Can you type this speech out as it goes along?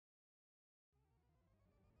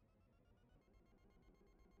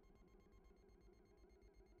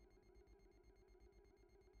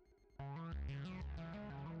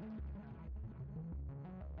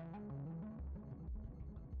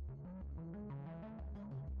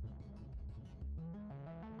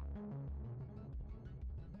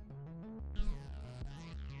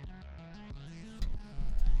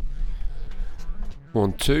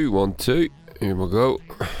1, 2, 1, 2. Here we go.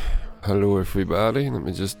 Hello, everybody. Let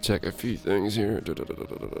me just check a few things here. Turn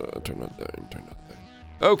that down.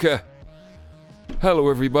 Okay. Hello,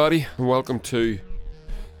 everybody, and welcome to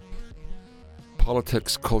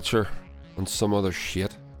Politics, Culture, and some other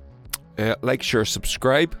shit. Like, share,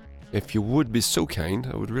 subscribe. If you would be so kind,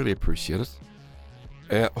 I would really appreciate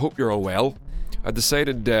it. Hope you're all well. I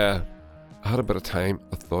decided I had a bit of time.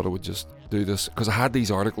 I thought I would just do this because I had these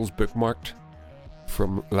articles bookmarked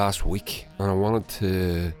from last week, and I wanted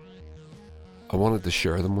to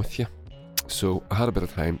share them with you. So I had a bit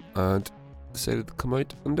of time and decided to come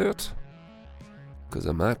out and do it because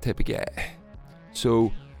I'm that type of guy.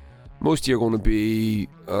 So most of you are going to be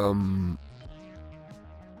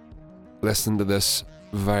listening to this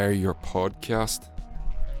via your podcast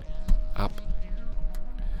app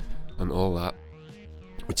and all that,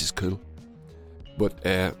 which is cool. But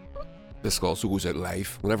this also goes out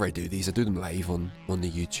live. Whenever I do these, I do them live on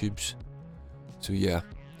the YouTubes. So yeah.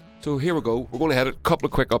 So here we go. We're going to head a couple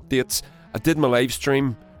of quick updates. I did my live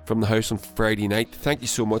stream from the house on Friday night. Thank you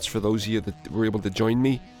so much for those of you that were able to join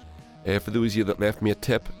me. For those of you that left me a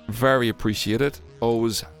tip, very appreciated.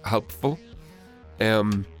 Always helpful.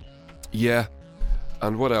 Yeah.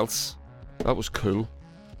 And what else? That was cool.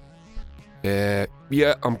 Yeah,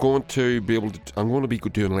 I'm going to be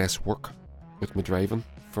doing less work with my driving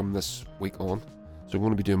from this week on. So I'm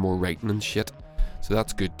going to be doing more writing and shit. So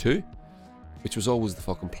that's good too. Which was always the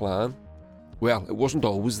fucking plan. Well, it wasn't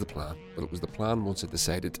always the plan, but it was the plan once I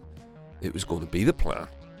decided it was going to be the plan.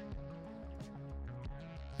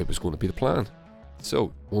 It was going to be the plan.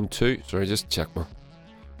 So, 1, 2. Sorry, just check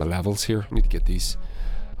my levels here. I need to get these.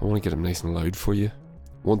 I want to get them nice and loud for you.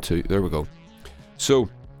 1, 2. There we go. So,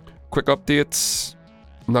 quick updates.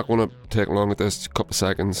 I'm not going to take long at this. A couple of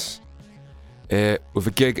seconds. With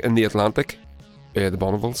a gig in the Atlantic, the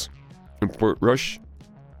Bonnevilles in Portrush,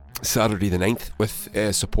 Saturday the 9th, with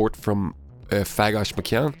support from Fagash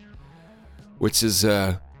McCann, which is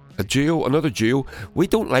a duo, another duo. We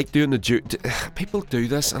don't like doing the duo. People do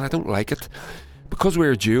this, and I don't like it. Because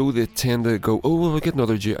we're a duo, they tend to go, oh, well, we'll get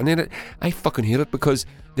another duo. And then I fucking hate it, because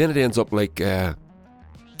then it ends up like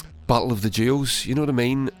Battle of the Duos, you know what I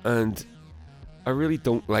mean? And I really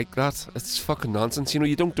don't like that. It's fucking nonsense. You know,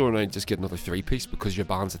 you don't go around and just get another 3-piece because your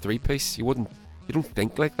band's a 3-piece. You don't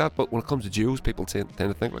think like that, but when it comes to duos, people tend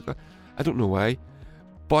to think like that. I don't know why.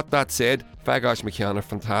 But that said, Fagash McCann are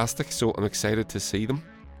fantastic, so I'm excited to see them.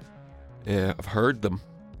 I've heard them,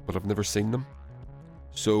 but I've never seen them.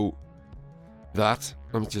 So, I'm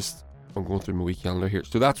going through my week calendar here.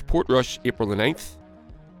 So that's Portrush, April the 9th.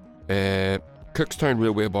 Cookstown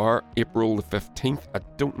Railway Bar, April the 15th. I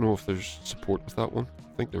don't know if there's support with that one.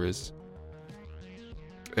 I think there is.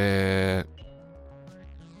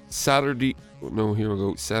 Saturday, no, here we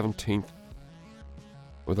go, 17th.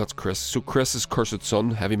 Oh, that's Chris. So Chris's Cursed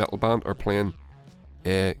Sun heavy metal band are playing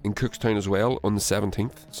in Cookstown as well on the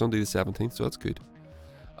 17th, Sunday the 17th, so that's good.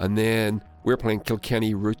 And then we're playing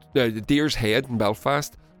Kilkenny Deer's Head in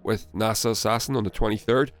Belfast with NASA Assassin on the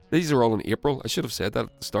 23rd. These are all in April. I should have said that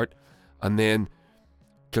at the start. And then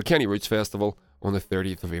Kilkenny Roots Festival on the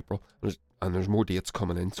 30th of April. And there's more dates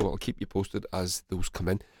coming in, so I'll keep you posted as those come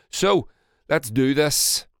in. So, let's do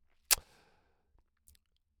this.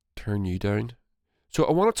 Turn you down. So,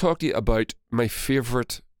 I want to talk to you about my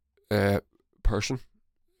favourite person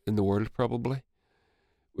in the world, probably,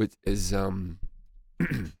 which is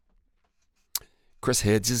Chris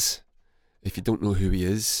Hedges. If you don't know who he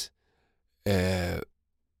is,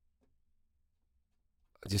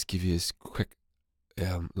 I'll just give you his quick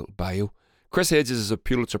little bio. Chris Hedges is a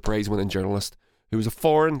Pulitzer Prize winning journalist who was a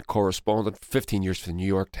foreign correspondent for 15 years for the New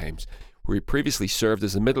York Times, where he previously served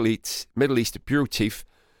as the Middle East bureau chief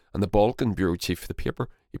and the Balkan bureau chief for the paper.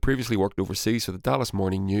 He previously worked overseas for the Dallas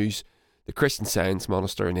Morning News, the Christian Science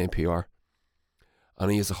Monitor, and NPR.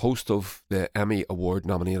 And he is a host of the Emmy Award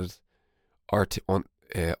nominated RT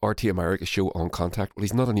America show On Contact. Well,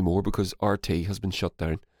 he's not anymore because RT has been shut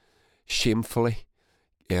down shamefully.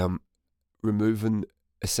 Removing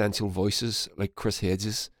essential voices like Chris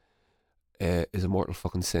Hedges is a mortal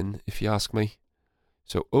fucking sin, if you ask me.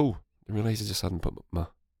 So, I realised I just hadn't put my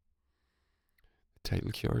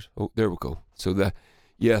title card. Oh, there we go. So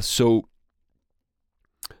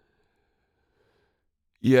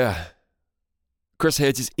Chris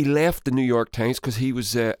Hedges, he left the New York Times because he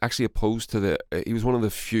was actually opposed to he was one of the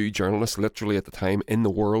few journalists, literally at the time, in the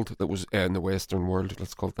world that was in the Western world,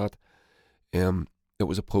 let's call it that, that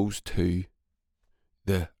was opposed to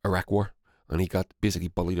the Iraq War, and he got basically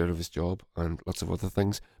bullied out of his job and lots of other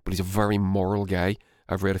things. But he's a very moral guy.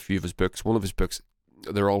 I've read a few of his books. One of his books,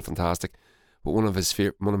 they're all fantastic. but one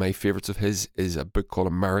of my favourites of his is a book called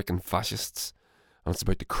American Fascists, and it's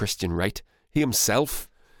about the Christian right. He himself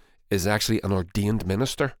is actually an ordained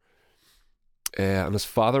minister, and his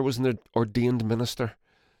father was an ordained minister.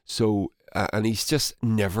 So, and he's just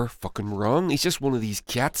never fucking wrong. He's just one of these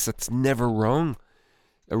cats that's never wrong.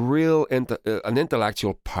 A real an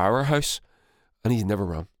intellectual powerhouse, and he's never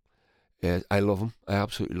wrong. I love him. I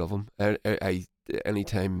absolutely love him. I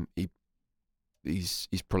anytime he's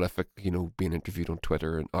prolific, being interviewed on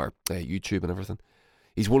Twitter or YouTube and everything.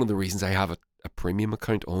 He's one of the reasons I have a premium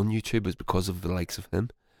account on YouTube is because of the likes of him.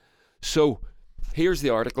 So here's the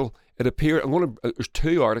article. It appeared. There's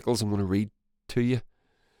 2 articles I'm going to read to you.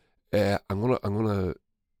 I'm gonna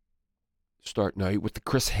start now with the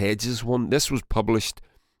Chris Hedges one. This was published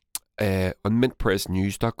on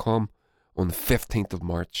mintpressnews.com on the 15th of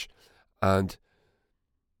March, and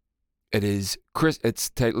it's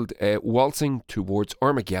titled Waltzing Towards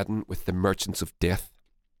Armageddon with the Merchants of Death.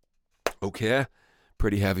 Okay,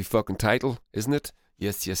 pretty heavy fucking title, isn't it?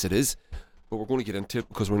 Yes, it is. But we're going to get into it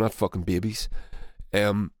because we're not fucking babies.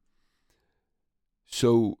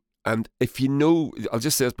 So, and if you know, I'll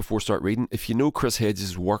just say this before I start reading, if you know Chris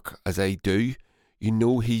Hedges' work as I do, you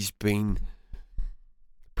know he's been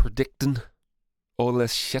predicting all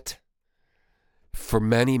this shit for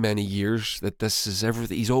many, many years, that this is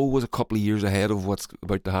everything. He's always a couple of years ahead of what's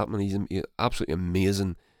about to happen. He's absolutely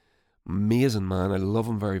amazing man. I love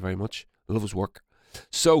him very, very much. I love his work.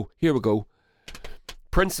 So, here we go.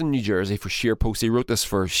 Princeton, New Jersey for SharePost. He wrote this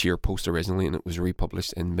for SharePost originally, and it was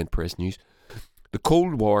republished in Mint Press News. The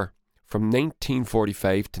Cold War from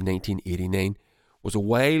 1945 to 1989 was a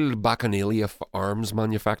wild bacchanalia for arms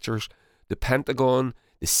manufacturers, the Pentagon,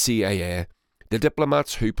 the CIA, the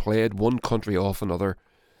diplomats who played one country off another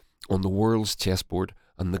on the world's chessboard,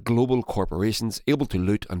 and the global corporations able to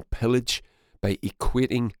loot and pillage by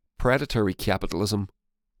equating predatory capitalism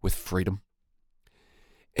with freedom.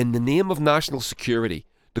 In the name of national security,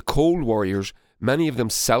 the Cold Warriors, many of them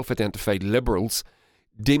self-identified liberals,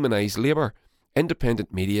 demonised labour,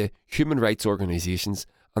 independent media, human rights organisations,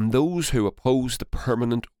 and those who oppose the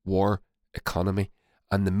permanent war economy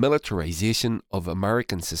and the militarisation of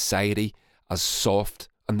American society as soft,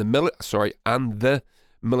 and the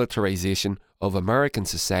militarisation of American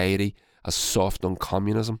society as soft on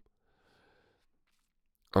communism.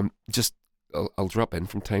 I'll drop in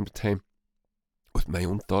from time to time with my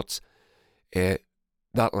own thoughts.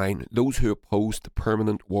 That line, those who oppose the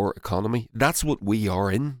permanent war economy, that's what we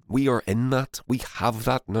are in. We are in that. We have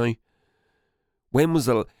that now. When was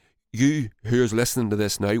you who is listening to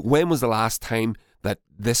this now, when was the last time that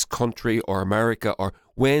this country or America, or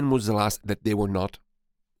when was the last that they were not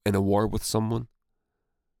in a war with someone?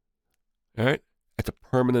 Alright? It's a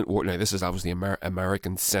permanent war. Now, this is obviously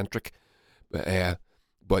American-centric, but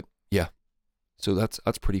yeah. So that's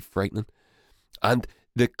pretty frightening. And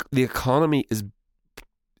the economy is,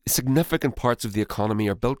 significant parts of the economy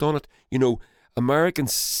are built on it. American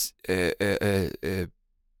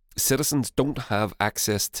citizens don't have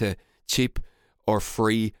access to cheap or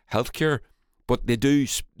free healthcare, but they do.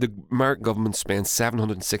 The American government spends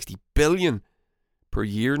 $760 billion per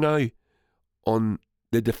year now on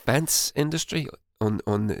the defense industry, on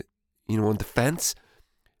defense.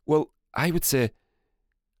 Well, I would say,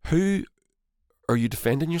 who are you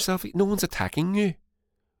defending yourself? No one's attacking you.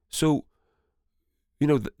 So,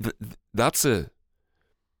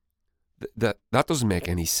 that doesn't make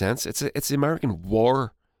any sense. It's the American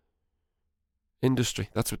war industry.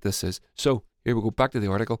 That's what this is. So here we go, back to the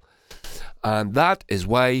article, and that is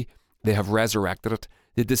why they have resurrected it.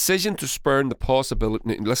 The decision to spurn the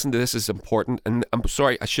possibility. Listen to this, is important, and I'm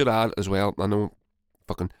sorry, I should add as well. I know,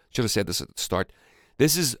 should have said this at the start.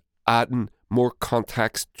 This is adding more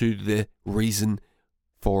context to the reason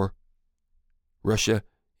for Russia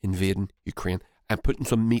invading Ukraine, and putting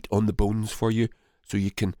some meat on the bones for you so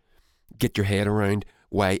you can get your head around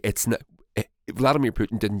why it's not. Vladimir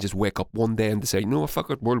Putin didn't just wake up one day and decide, no, fuck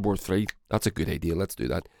it, World War III, that's a good idea, let's do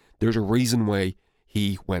that. There's a reason why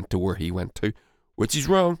he went to where he went to, which is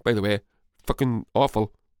wrong, by the way. Fucking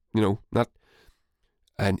awful, not.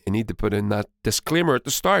 And I need to put in that disclaimer at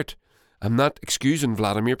the start. I'm not excusing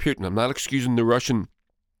Vladimir Putin. I'm not excusing the Russian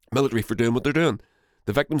military for doing what they're doing.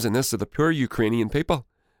 The victims in this are the poor Ukrainian people,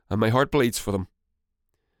 and my heart bleeds for them.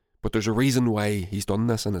 But there's a reason why he's done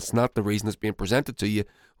this, and it's not the reason that's being presented to you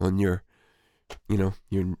on your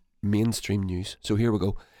mainstream news. So here we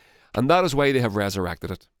go. And that is why they have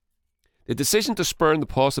resurrected it. The decision to spurn the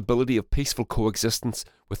possibility of peaceful coexistence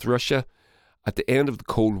with Russia at the end of the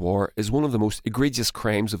Cold War is one of the most egregious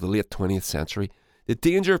crimes of the late 20th century. The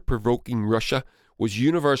danger of provoking Russia was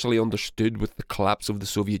universally understood with the collapse of the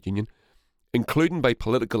Soviet Union. including by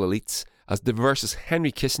political elites as diverse as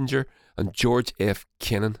Henry Kissinger and George F.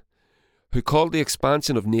 Kennan, who called the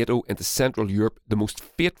expansion of NATO into Central Europe the most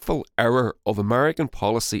fateful error of American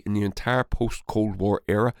policy in the entire post-Cold War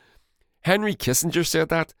era. Henry Kissinger said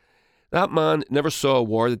that. That man never saw a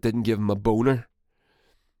war that didn't give him a boner.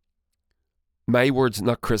 My words,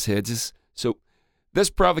 not Chris Hedges. So, this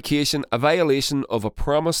provocation, a violation of a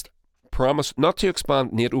promise not to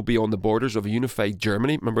expand NATO beyond the borders of a unified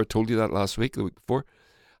Germany, remember I told you that last week, the week before,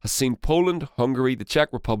 has seen Poland, Hungary, the Czech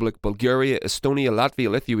Republic, Bulgaria, Estonia, Latvia,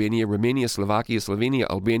 Lithuania, Romania, Slovakia, Slovenia,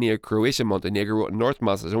 Albania, Croatia, Montenegro, and North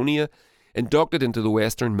Macedonia inducted into the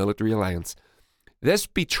Western Military Alliance. This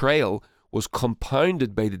betrayal was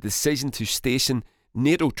compounded by the decision to station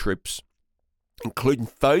NATO troops, including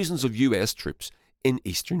thousands of US troops, in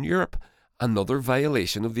Eastern Europe, another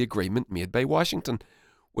violation of the agreement made by Washington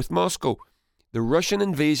with Moscow. The Russian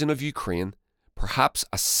invasion of Ukraine, perhaps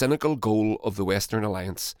a cynical goal of the Western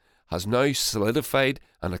Alliance, has now solidified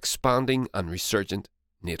an expanding and resurgent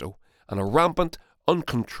NATO and a rampant,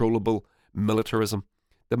 uncontrollable militarism.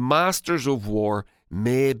 The masters of war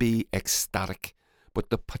may be ecstatic, but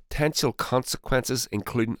the potential consequences,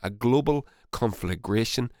 including a global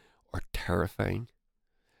conflagration, are terrifying.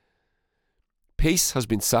 Peace has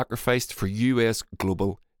been sacrificed for US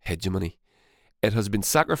global hegemony. It has been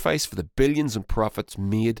sacrificed for the billions in profits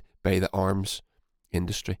made by the arms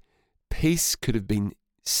industry. Peace could have been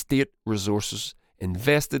state resources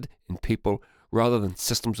invested in people rather than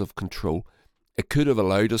systems of control. It could have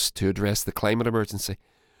allowed us to address the climate emergency.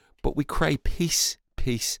 But we cry peace,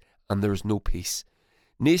 peace, and there is no peace.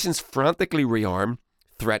 Nations frantically rearm,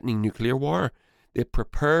 threatening nuclear war. They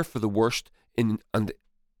prepare for the worst and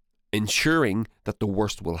ensuring that the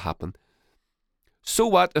worst will happen. So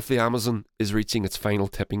what if the Amazon is reaching its final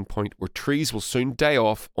tipping point where trees will soon die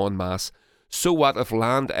off en masse? So what if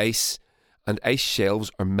land ice and ice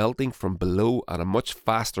shelves are melting from below at a much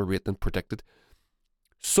faster rate than predicted?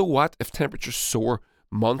 So what if temperatures soar,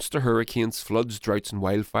 monster hurricanes, floods, droughts and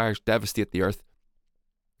wildfires devastate the earth?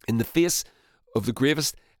 In the face of the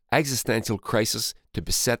gravest existential crisis to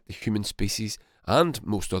beset the human species and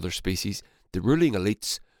most other species, the ruling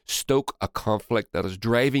elites stoke a conflict that is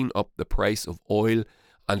driving up the price of oil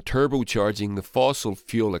and turbocharging the fossil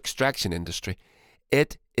fuel extraction industry.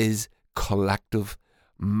 It is collective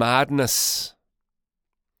madness.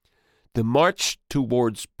 The march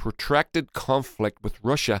towards protracted conflict with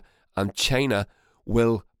Russia and China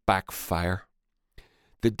will backfire.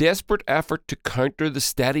 The desperate effort to counter the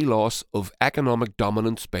steady loss of economic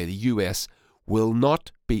dominance by the US will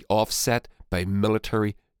not be offset by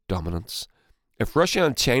military dominance. If Russia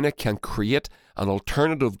and China can create an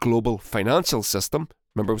alternative global financial system,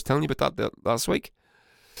 remember I was telling you about that last week,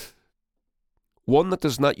 one that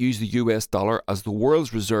does not use the US dollar as the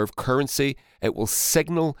world's reserve currency, it will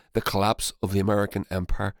signal the collapse of the American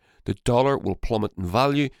empire. The dollar will plummet in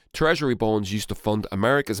value. Treasury bonds used to fund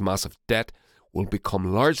America's massive debt will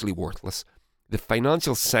become largely worthless. The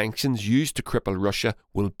financial sanctions used to cripple Russia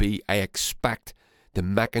will be, I expect, the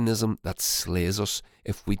mechanism that slays us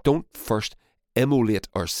if we don't first immolate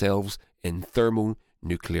ourselves in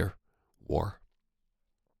thermonuclear war.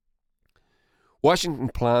 Washington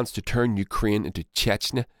plans to turn Ukraine into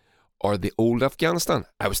Chechnya or the old Afghanistan.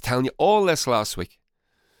 I was telling you all this last week.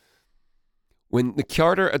 When the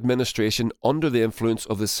Carter administration, under the influence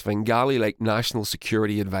of the Svengali-like national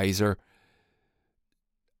security advisor,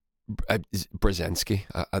 Brzezinski,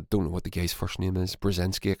 I don't know what the guy's first name is,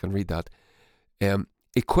 Brzezinski, I can read that,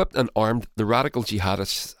 equipped and armed the radical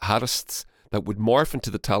jihadists that would morph into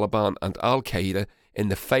the Taliban and Al-Qaeda in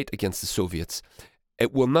the fight against the Soviets.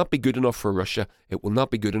 It will not be good enough for Russia. It will not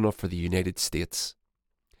be good enough for the United States.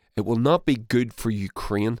 It will not be good for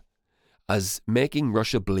Ukraine, as making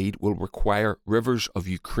Russia bleed will require rivers of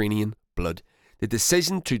Ukrainian blood. The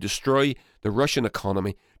decision to destroy the Russian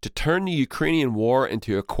economy, to turn the Ukrainian war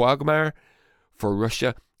into a quagmire for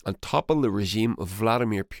Russia and topple the regime of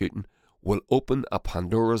Vladimir Putin will open a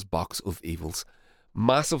Pandora's box of evils.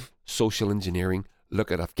 Massive social engineering,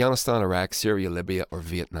 look at Afghanistan, Iraq, Syria, Libya or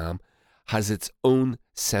Vietnam, has its own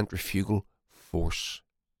centrifugal force.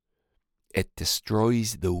 It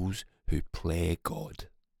destroys those who play God.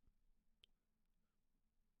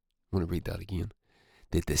 I want to read that again.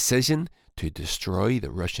 The decision to destroy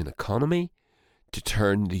the Russian economy, to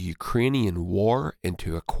turn the Ukrainian war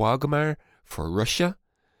into a quagmire for Russia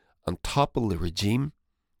and topple the regime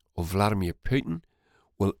of Vladimir Putin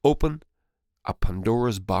will open a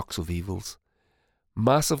Pandora's box of evils.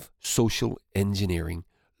 Massive social engineering,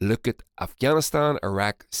 look at Afghanistan,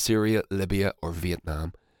 Iraq, Syria, Libya or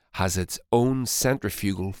Vietnam, has its own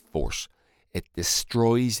centrifugal force. it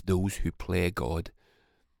destroys those who play God.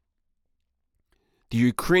 The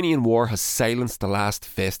Ukrainian war has silenced the last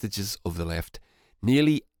vestiges of the left.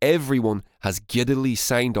 Nearly everyone has giddily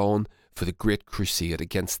signed on for the Great Crusade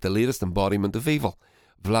against the latest embodiment of evil,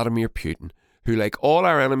 Vladimir Putin, who, like all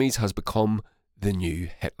our enemies, has become the new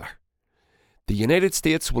Hitler. The United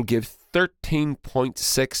States will give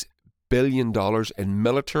 $13.6 billion in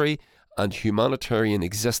military and humanitarian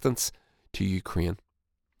assistance to Ukraine,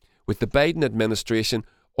 with the Biden administration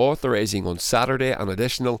authorising on Saturday an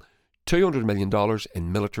additional $200 million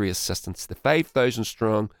in military assistance. The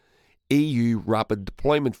 5,000-strong EU Rapid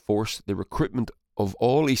Deployment Force, the recruitment of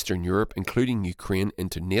all Eastern Europe, including Ukraine,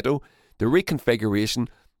 into NATO, the reconfiguration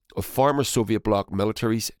of former Soviet bloc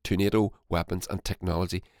militaries to NATO weapons and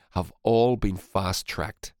technology have all been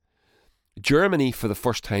fast-tracked. Germany, for the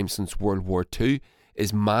first time since World War II,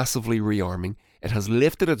 is massively rearming. It has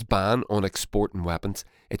lifted its ban on exporting weapons.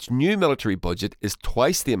 Its new military budget is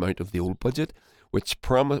twice the amount of the old budget,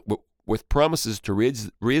 with promises to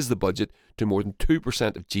raise the budget to more than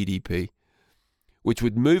 2% of GDP, which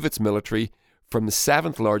would move its military from the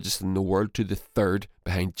 7th largest in the world to the 3rd,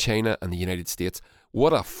 behind China and the United States.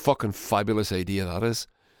 What a fucking fabulous idea that is.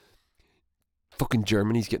 Fucking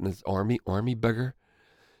Germany's getting its army bigger.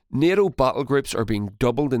 NATO battle groups are being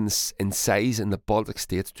doubled in size in the Baltic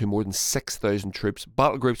states to more than 6,000 troops.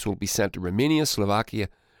 Battle groups will be sent to Romania, Slovakia.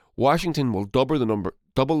 Washington will double the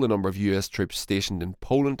number of US troops stationed in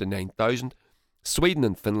Poland to 9,000. Sweden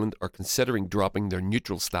and Finland are considering dropping their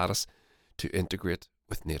neutral status to integrate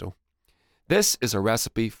with NATO. This is a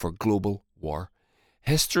recipe for global war.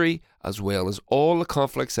 History, as well as all the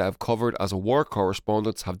conflicts I have covered as a war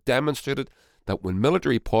correspondent, have demonstrated that when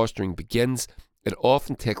military posturing begins, it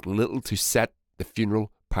often takes little to set the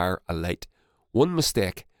funeral pyre alight. One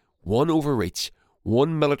mistake, one overreach,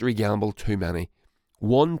 one military gamble too many,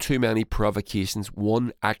 one too many provocations,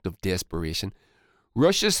 one act of desperation.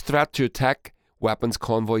 Russia's threat to attack weapons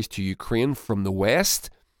convoys to Ukraine from the west.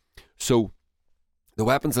 So the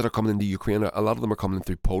weapons that are coming into Ukraine, a lot of them are coming in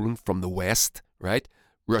through Poland from the west, right?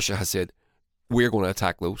 Russia has said, we're going to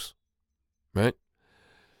attack those, right?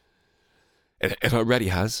 It already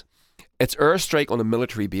has. Its airstrike on a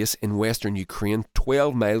military base in western Ukraine,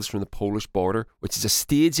 12 miles from the Polish border, which is a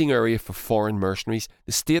staging area for foreign mercenaries.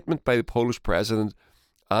 The statement by the Polish President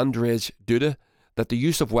Andrzej Duda that the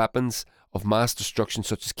use of weapons of mass destruction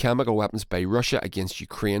such as chemical weapons by Russia against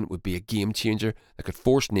Ukraine would be a game changer that could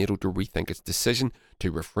force NATO to rethink its decision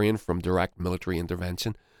to refrain from direct military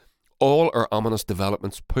intervention. All are ominous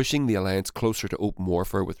developments pushing the alliance closer to open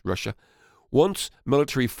warfare with Russia. Once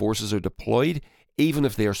military forces are deployed, even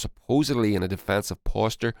if they are supposedly in a defensive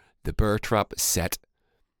posture, the bear trap is set.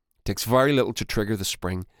 It takes very little to trigger the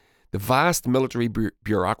spring. The vast military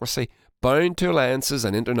bureaucracy, bound to alliances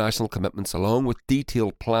and international commitments, along with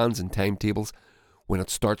detailed plans and timetables, when it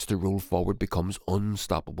starts to roll forward, becomes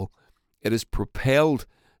unstoppable. It is propelled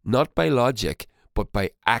not by logic, but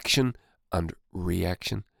by action and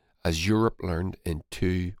reaction, as Europe learned in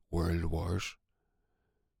 2 world wars.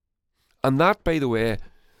 And that, by the way,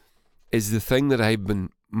 is the thing that I've been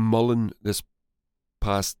mulling this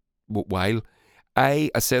past while.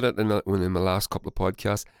 I said it in my last couple of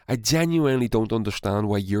podcasts. I genuinely don't understand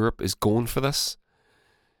why Europe is going for this.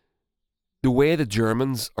 The way the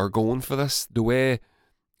Germans are going for this, the way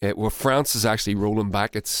France is actually rolling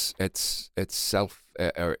back its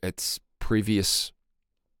previous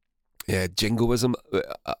jingoism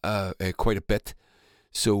quite a bit.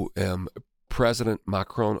 So President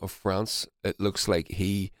Macron of France, it looks like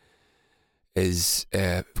he is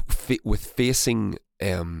facing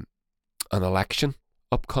an election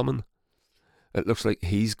upcoming. It looks like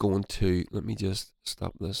he's going to, let me just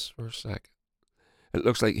stop this for a sec. It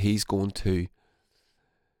looks like he's going to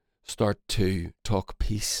start to talk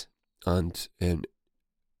peace and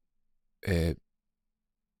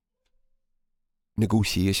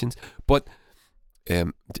negotiations, but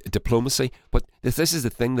diplomacy. But this is the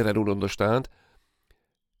thing that I don't understand.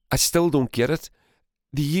 I still don't get it.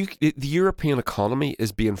 The European economy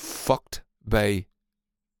is being fucked by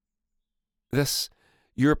this.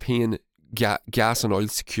 European gas and oil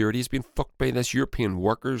security is being fucked by this. European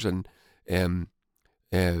workers and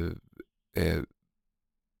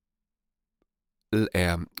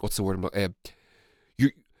what's the word?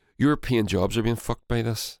 European jobs are being fucked by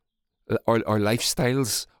this. Our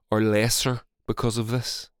lifestyles are lesser because of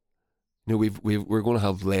this. You know, we're going to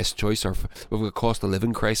have less choice. We've got cost of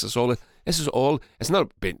living crisis. It's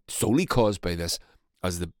not been solely caused by this,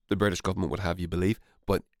 as the British government would have you believe,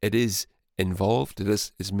 but it is involved.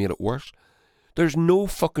 It's made it worse. There's no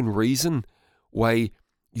fucking reason why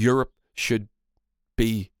Europe should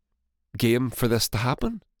be game for this to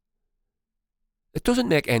happen. It doesn't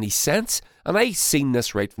make any sense. And I've seen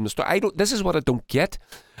this right from the start. This is what I don't get.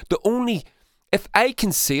 If I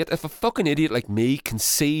can see it, if a fucking idiot like me can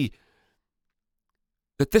see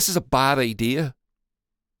that this is a bad idea,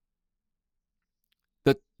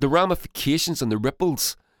 that the ramifications and the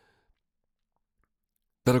ripples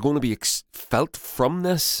that are going to be felt from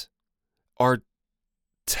this are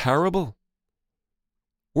terrible,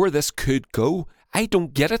 where this could go, I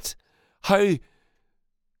don't get it. How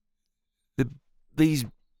these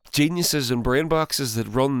geniuses and brain boxes that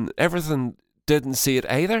run everything didn't see it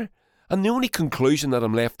either. And the only conclusion that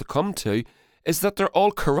I'm left to come to is that they're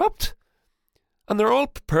all corrupt. And they're all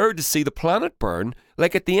prepared to see the planet burn,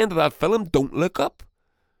 like at the end of that film, Don't Look Up.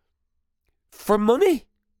 For money.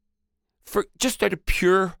 For just out of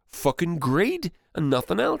pure fucking greed and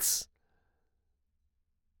nothing else.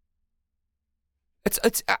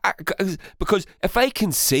 It's because if I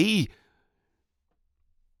can see,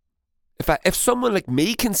 if someone like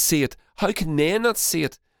me can see it, how can they not see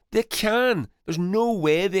it? They can. There's no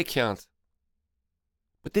way they can't.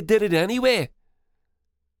 But they did it anyway.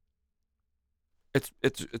 It's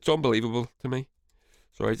unbelievable to me.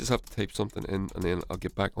 So I just have to type something in, and then I'll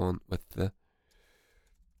get back on with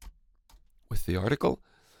the article.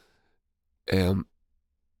 Here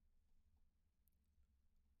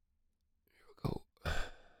we go.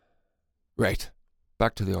 Right,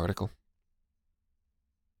 back to the article.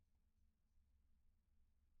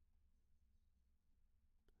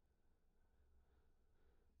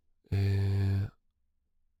 There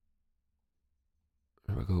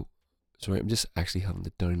we go. Sorry, I'm just actually having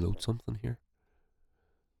to download something here.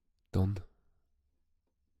 Done.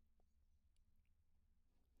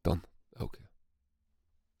 Okay.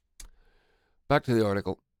 Back to the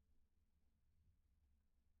article.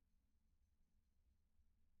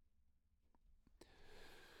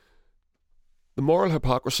 The moral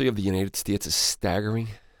hypocrisy of the United States is staggering.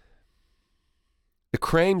 The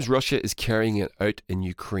crimes Russia is carrying out in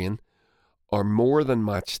Ukraine are more than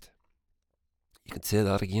matched, you can say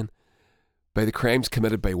that again, by the crimes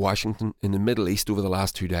committed by Washington in the Middle East over the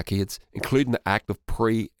last 2 decades, including the act of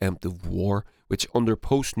preemptive war, which under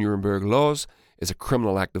post-Nuremberg laws is a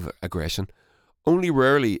criminal act of aggression. Only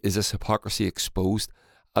rarely is this hypocrisy exposed,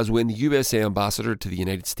 as when the USA ambassador to the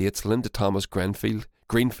United States, Linda Thomas Greenfield,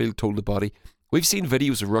 told the body, "We've seen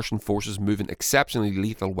videos of Russian forces moving exceptionally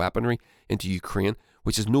lethal weaponry into Ukraine,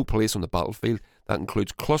 which has no place on the battlefield. That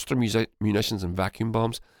includes cluster munitions and vacuum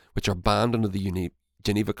bombs, which are banned under the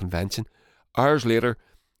Geneva Convention." Hours later,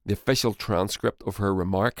 the official transcript of her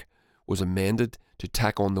remark was amended to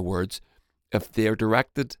tack on the words, if they are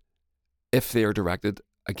directed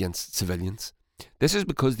against civilians. This is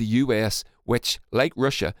because the US, which, like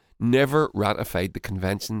Russia, never ratified the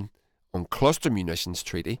Convention on Cluster Munitions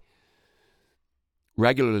Treaty,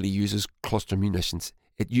 regularly uses cluster munitions.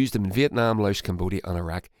 It used them in Vietnam, Laos, Cambodia and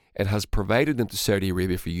Iraq. It has provided them to Saudi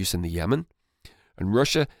Arabia for use in the Yemen. And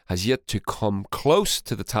Russia has yet to come close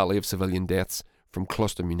to the tally of civilian deaths from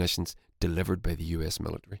cluster munitions delivered by the US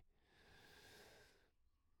military.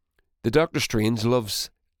 The Dr. Strangeloves,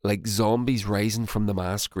 like zombies rising from the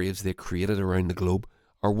mass graves they created around the globe,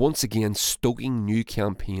 are once again stoking new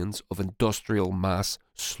campaigns of industrial mass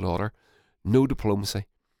slaughter. No diplomacy.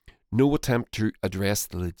 No attempt to address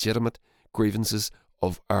the legitimate grievances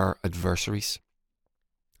of our adversaries.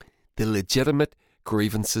 The legitimate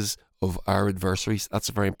grievances of our adversaries. That's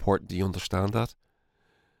very important. Do you understand that?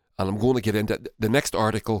 And I'm going to get into the next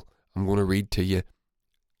article I'm going to read to you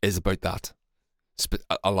is about that.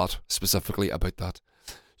 A lot specifically about that.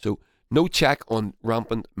 So, no check on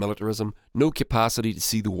rampant militarism, no capacity to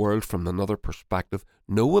see the world from another perspective,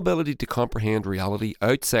 no ability to comprehend reality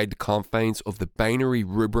outside the confines of the binary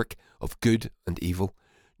rubric of good and evil,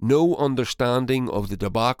 no understanding of the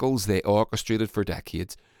debacles they orchestrated for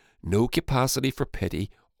decades, no capacity for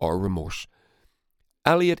pity or remorse.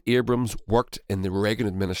 Elliot Abrams worked in the Reagan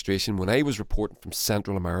administration when I was reporting from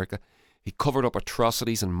Central America. He covered up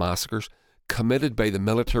atrocities and massacres committed by the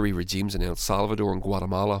military regimes in El Salvador and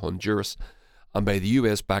Guatemala, Honduras, and by the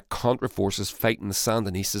US-backed Contra forces fighting the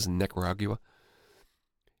Sandinistas in Nicaragua.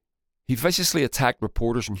 He viciously attacked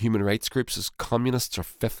reporters and human rights groups as communists or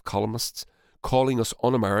fifth columnists, calling us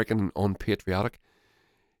un-American and unpatriotic.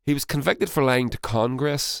 He was convicted for lying to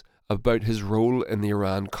Congress about his role in the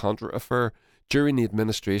Iran-Contra affair during the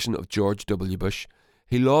administration of George W. Bush.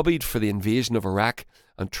 He lobbied for the invasion of Iraq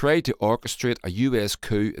and tried to orchestrate a US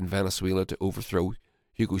coup in Venezuela to overthrow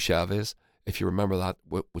Hugo Chavez, if you remember that,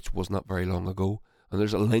 which was not very long ago. And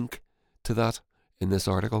there's a link to that in this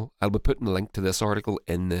article. I'll be putting a link to this article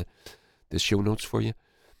in the show notes for you.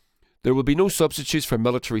 There will be no substitutes for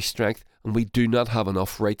military strength, and we do not have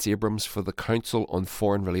enough, writes Abrams for the Council on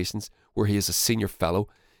Foreign Relations, where he is a senior fellow.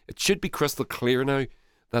 It should be crystal clear now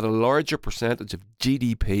that a larger percentage of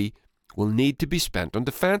GDP will need to be spent on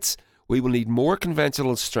defence. We will need more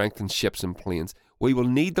conventional strength in ships and planes. We will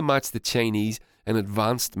need to match the Chinese in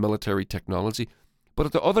advanced military technology. But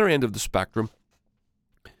at the other end of the spectrum,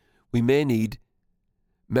 we may need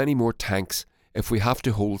many more tanks if we have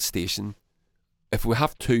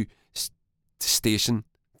to station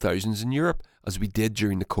thousands in Europe, as we did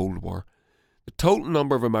during the Cold War. The total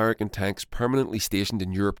number of American tanks permanently stationed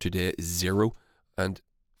in Europe today is 0, and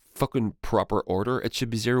fucking proper order, it should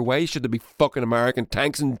be 0. Why should there be fucking American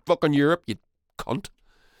tanks in fucking Europe, you cunt?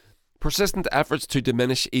 Persistent efforts to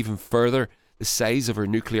diminish even further the size of our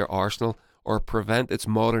nuclear arsenal or prevent its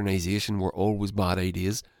modernisation were always bad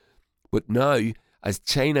ideas. But now, as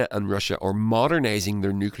China and Russia are modernising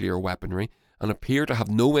their nuclear weaponry and appear to have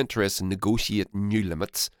no interest in negotiating new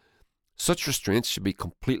limits, such restraints should be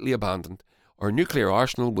completely abandoned. Our nuclear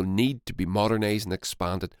arsenal will need to be modernised and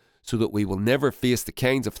expanded so that we will never face the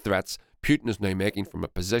kinds of threats Putin is now making from a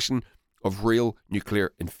position of real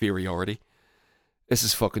nuclear inferiority. This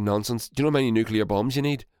is fucking nonsense. Do you know how many nuclear bombs you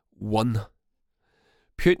need? 1.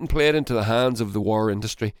 Putin played into the hands of the war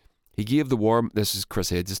industry. He gave the war... This is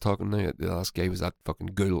Chris Hedges talking now. The last guy was that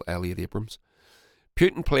fucking ghoul, Elliot Abrams.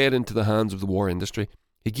 Putin played into the hands of the war industry.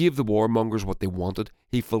 He gave the warmongers what they wanted.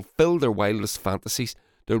 He fulfilled their wildest fantasies.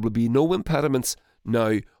 There will be no impediments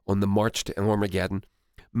now on the march to Armageddon.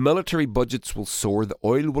 Military budgets will soar. The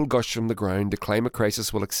oil will gush from the ground. The climate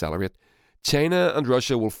crisis will accelerate. China and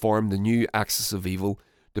Russia will form the new axis of evil.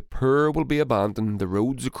 The poor will be abandoned. The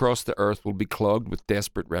roads across the earth will be clogged with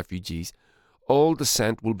desperate refugees. All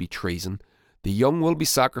dissent will be treason. The young will be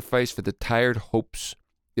sacrificed for the tired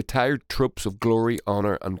troops of glory,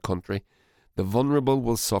 honour and country. The vulnerable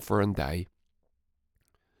will suffer and die.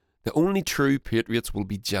 The only true patriots will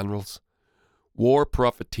be generals, war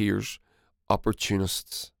profiteers,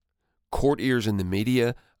 opportunists, courtiers in the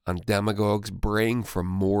media and demagogues braying for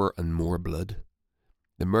more and more blood.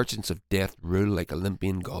 The merchants of death rule like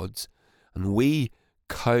Olympian gods, and we,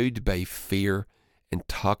 cowed by fear,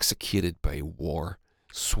 intoxicated by war,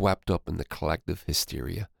 swept up in the collective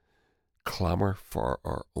hysteria, clamour for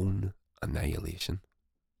our own annihilation.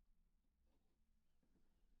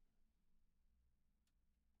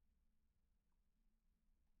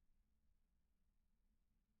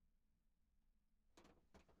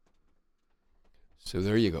 So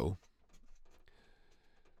there you go.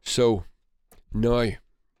 So, now,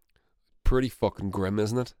 pretty fucking grim,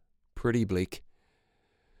 isn't it? Pretty bleak.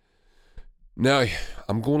 Now,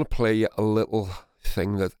 I'm going to play you a little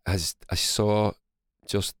thing that I saw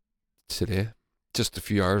just today, just a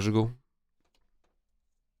few hours ago.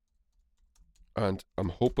 And I'm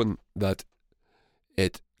hoping that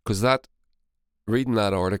reading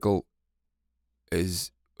that article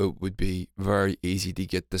it would be very easy to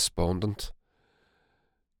get despondent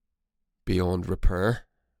beyond repair.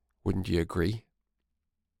 Wouldn't you agree?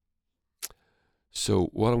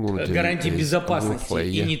 So what I'm going to do гарантии is безопасности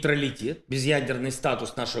и нейтралитет, безъядерный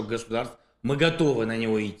статус нашего государства. Мы готовы на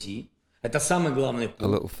него идти. Это самый главный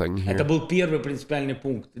пункт. Это был первый принципиальный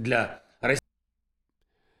пункт для России.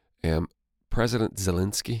 President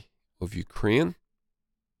Zelensky of Ukraine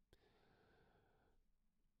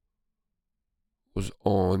was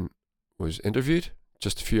interviewed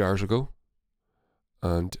just a few hours ago,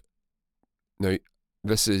 and now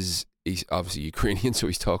he's obviously Ukrainian, so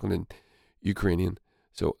he's talking in Ukrainian.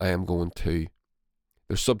 So I am going to,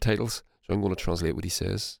 there's subtitles, so I'm going to translate what he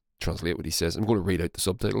says. I'm going to read out the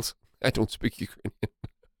subtitles. I don't speak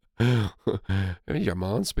Ukrainian. Your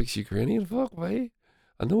man speaks Ukrainian? Fuck, why?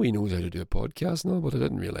 I know he knows how to do a podcast now, but I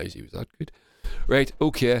didn't realise he was that good. Right,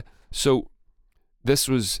 okay. So this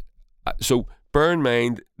was, so bear in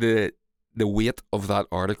mind the weight of that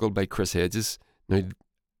article by Chris Hedges. Now,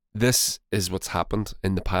 this is what's happened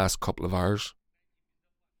in the past couple of hours.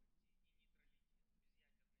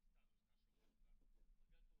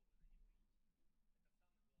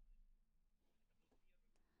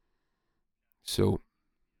 So,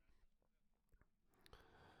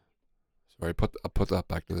 sorry, I put that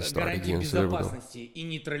back to the start again. So there we go.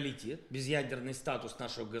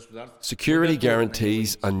 Security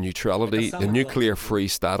guarantees and neutrality, the nuclear-free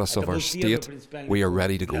status of our state. We are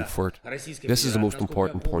ready to go for it. This is the most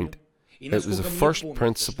important point. It was the first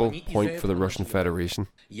principal point for the Russian Federation.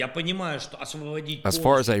 As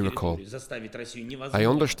far as I recall, I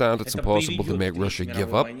understand it's impossible to make Russia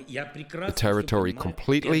give up the territory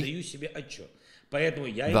completely,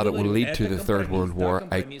 that it will lead to the Third World War.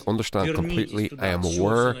 I understand completely. I am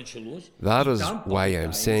aware. That is why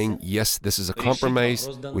I'm saying, yes, this is a compromise.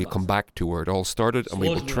 We'll come back to where it all started, and we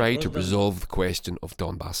will try to resolve the question of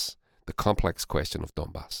Donbass, the complex question of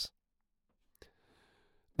Donbass.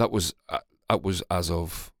 That was as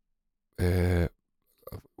of, where's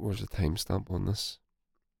the timestamp on this?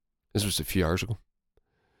 This was a few hours ago.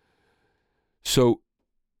 So,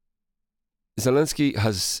 Zelensky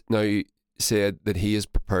has now said that he is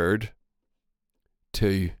prepared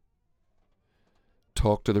to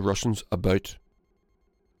talk to the Russians about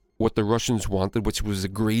what the Russians wanted, which was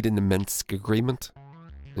agreed in the Minsk Agreement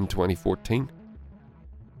in 2014.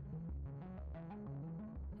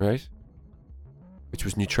 Right? Which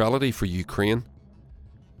was neutrality for Ukraine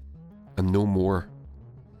and no more.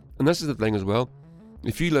 And this is the thing as well.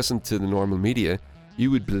 If you listen to the normal media, you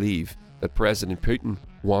would believe that President Putin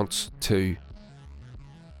wants to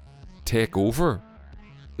take over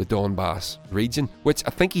the Donbass region, which I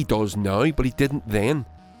think he does now, but he didn't then.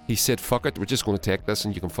 He said, fuck it, we're just going to take this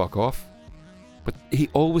and you can fuck off. But he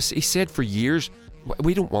said for years,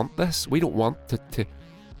 we don't want this. We don't want to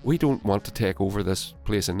take over this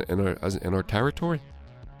place in our territory.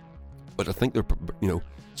 But I think they're,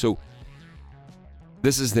 so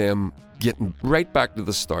this is them getting right back to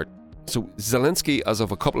the start. So Zelensky, as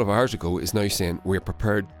of a couple of hours ago, is now saying we're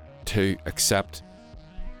prepared to accept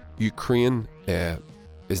Ukraine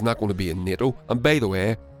is not going to be in NATO. And by the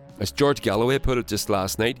way, as George Galloway put it just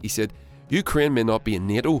last night, he said, Ukraine may not be in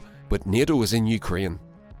NATO, but NATO is in Ukraine.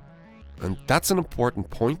 And that's an important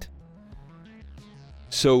point.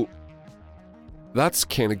 So that's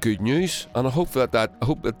kind of good news, and I hope that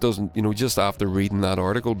doesn't, just after reading that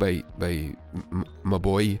article by my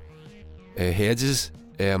boy Hedges,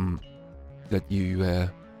 that you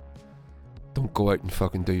don't go out and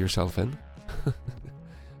fucking do yourself in.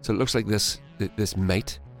 So it looks like this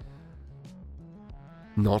might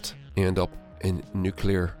not end up in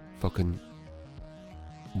nuclear fucking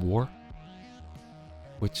war,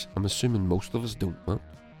 which I'm assuming most of us don't want.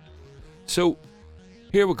 So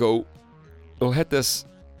here we go. We'll hit this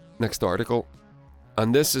next article,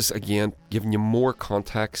 and this is again giving you more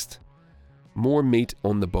context, more meat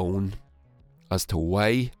on the bone as to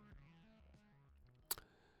why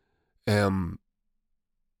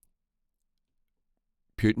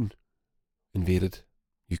Putin invaded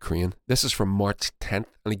Ukraine. This is from March 10th,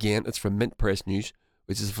 and again, it's from Mint Press News,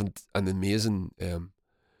 which is an amazing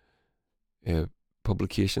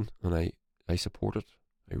publication, and I support it.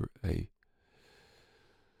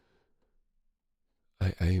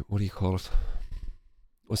 I what do you call it?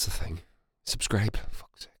 What's the thing? Subscribe,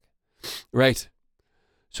 fuck's sake. Right.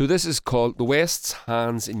 So this is called "The West's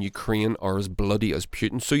Hands in Ukraine Are as Bloody as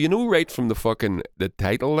Putin." So right from the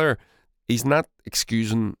title there, he's not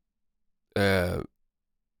excusing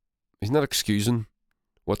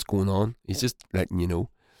what's going on. He's just letting you know.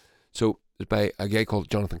 So it's by a guy called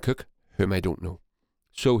Jonathan Cook, whom I don't know.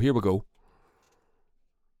 So here we go.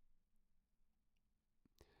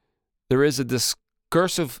 There is a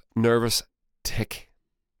discursive nervous tick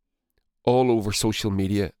all over social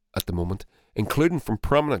media at the moment, including from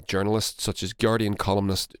prominent journalists such as Guardian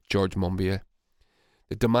columnist George Monbiot.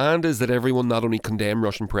 The demand is that everyone not only condemn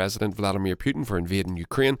Russian President Vladimir Putin for invading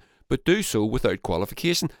Ukraine, but do so without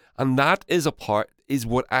qualification. And that is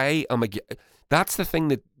what I am against. That's the thing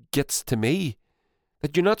that gets to me.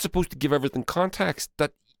 That you're not supposed to give everything context.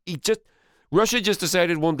 That Russia just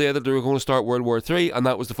decided one day that they were going to start World War III, and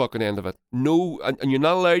that was the fucking end of it. No, and you're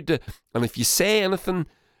not allowed to. And if you say anything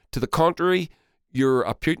to the contrary, you're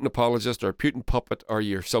a Putin apologist or a Putin puppet, or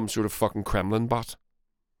you're some sort of fucking Kremlin bot.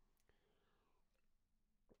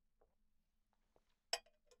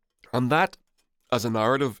 And that, as a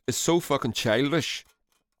narrative, is so fucking childish.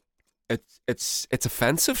 It's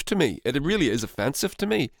offensive to me. It really is offensive to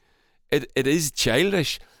me. It is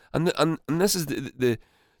childish, and this is the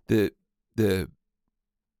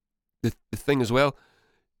thing as well.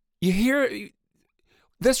 You hear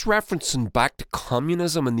this referencing back to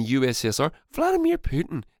communism in the USSR. Vladimir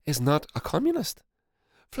Putin is not a communist.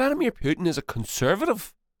 Vladimir Putin is a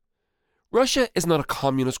conservative. Russia is not a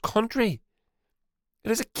communist country.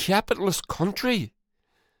 It is a capitalist country.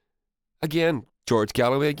 Again, George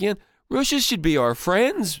Galloway again. Russia should be our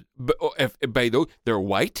friends. By though they're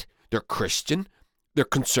white, they're Christian, they're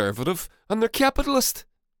conservative, and they're capitalist.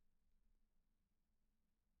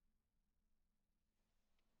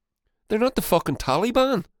 They're not the fucking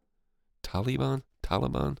Taliban. Taliban.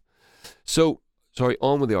 So, sorry,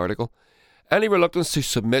 on with the article. Any reluctance to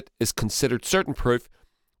submit is considered certain proof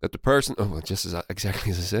that the person, just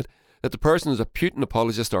exactly as I said, that the person is a Putin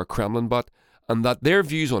apologist or a Kremlin bot, and that their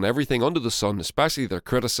views on everything under the sun, especially their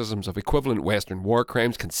criticisms of equivalent Western war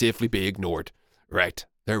crimes, can safely be ignored. Right,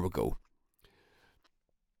 there we go.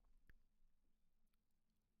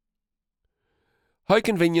 How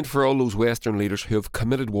convenient for all those Western leaders who have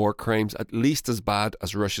committed war crimes at least as bad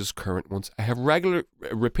as Russia's current ones. I have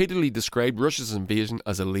repeatedly described Russia's invasion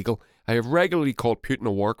as illegal. I have regularly called Putin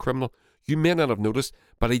a war criminal. You may not have noticed,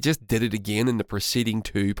 but I just did it again in the preceding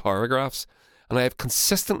 2 paragraphs. And I have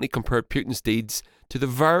consistently compared Putin's deeds to the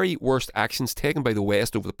very worst actions taken by the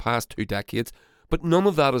West over the past 2 decades. But none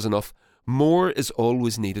of that is enough. More is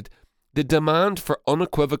always needed. The demand for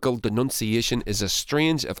unequivocal denunciation is a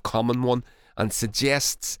strange if common one, and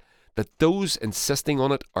suggests that those insisting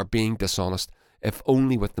on it are being dishonest, if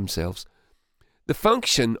only with themselves. The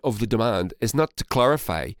function of the demand is not to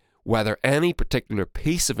clarify whether any particular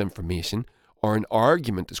piece of information or an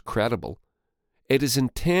argument is credible. It is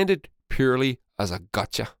intended purely as a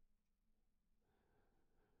gotcha.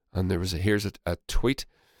 And here's a tweet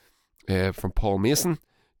from Paul Mason.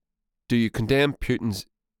 Do you condemn Putin's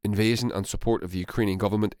invasion and support of the Ukrainian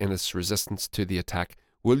government in its resistance to the attack?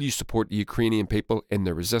 Will you support the Ukrainian people in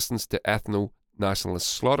their resistance to ethno-nationalist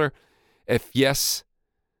slaughter? If yes,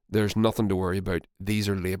 there's nothing to worry about. These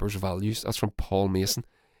are Labour's values. That's from Paul Mason.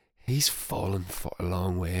 He's fallen for a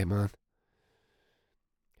long way, man.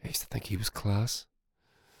 I used to think he was class.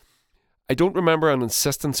 I don't remember an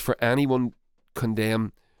insistence for anyone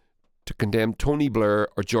to condemn Tony Blair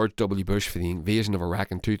or George W. Bush for the invasion of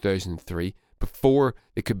Iraq in 2003 before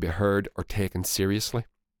they could be heard or taken seriously,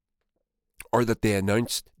 or that they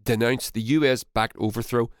denounced the US-backed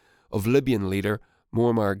overthrow of Libyan leader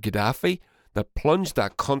Muammar Gaddafi that plunged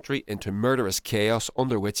that country into murderous chaos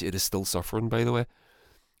under which it is still suffering, by the way,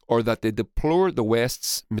 or that they deplored the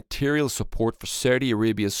West's material support for Saudi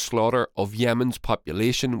Arabia's slaughter of Yemen's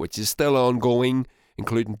population, which is still ongoing,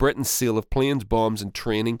 including Britain's sale of planes, bombs and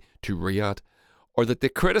training to Riyadh, or that they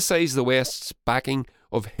criticised the West's backing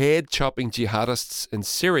of head-chopping jihadists in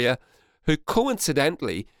Syria, who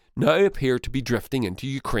coincidentally now appear to be drifting into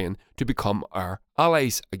Ukraine to become our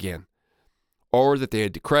allies again, or that they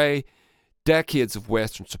decry decades of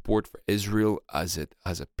Western support for Israel as it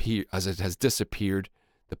has disappeared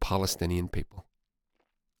the Palestinian people.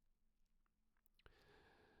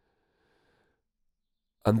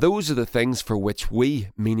 And those are the things for which we,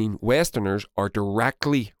 meaning Westerners, are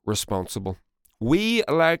directly responsible. We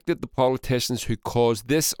elected the politicians who caused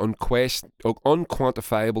this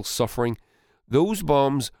unquantifiable suffering. Those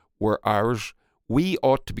bombs were ours. We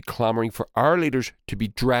ought to be clamouring for our leaders to be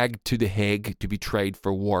dragged to The Hague to be tried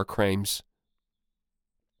for war crimes.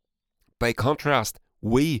 By contrast,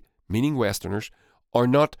 we, meaning Westerners, are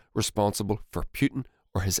not responsible for Putin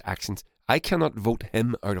or his actions. I cannot vote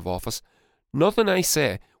him out of office. Nothing I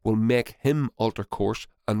say will make him alter course,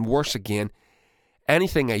 and worse again,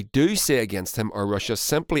 anything I do say against him or Russia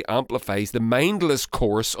simply amplifies the mindless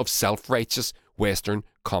chorus of self-righteous Western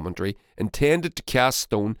commentary intended to cast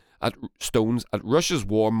stones at Russia's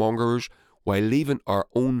warmongers while leaving our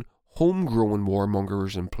own homegrown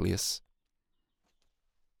warmongers in place.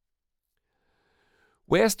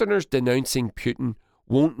 Westerners denouncing Putin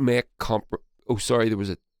won't make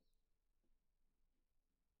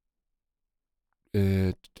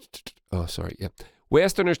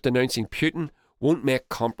Westerners denouncing Putin won't make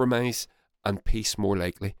compromise and peace more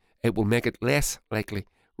likely. It will make it less likely.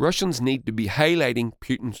 Russians need to be highlighting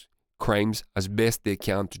Putin's crimes as best they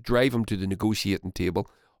can to drive him to the negotiating table.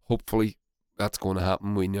 Hopefully that's going to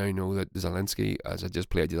happen. We now know that Zelensky, as I just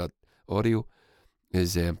played you that audio,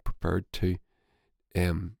 is prepared to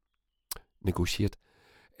negotiate.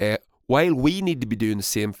 While we need to be doing the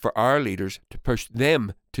same for our leaders to push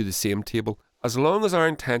them to the same table. As long as our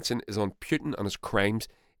intention is on Putin and his crimes,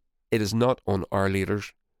 it is not on our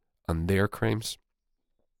leaders and their crimes.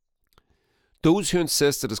 Those who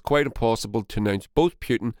insist it is quite impossible to announce both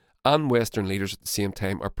Putin and Western leaders at the same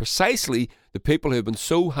time are precisely the people who have been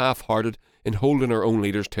so half-hearted in holding our own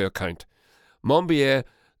leaders to account. Monbiot,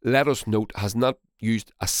 let us note, has not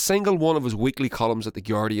used a single one of his weekly columns at The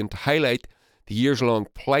Guardian to highlight the years-long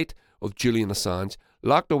plight of Julian Assange,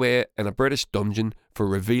 locked away in a British dungeon for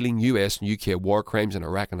revealing US and UK war crimes in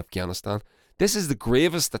Iraq and Afghanistan. This is the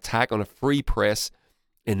gravest attack on a free press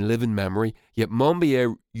in living memory, yet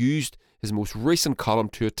Monbiot used his most recent column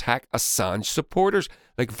to attack Assange supporters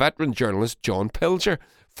like veteran journalist John Pilger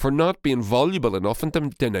for not being voluble enough in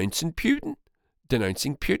denouncing Putin.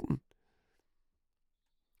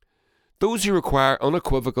 Those who require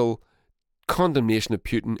unequivocal condemnation of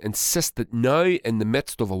Putin insist that now, in the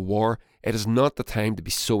midst of a war, it is not the time to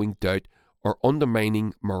be sowing doubt or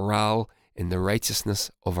undermining morale in the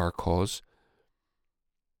righteousness of our cause.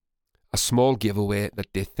 a small giveaway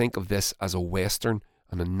that they think of this as a Western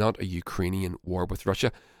and not a Ukrainian war with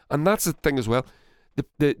Russia. And that's the thing as well.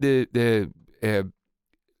 The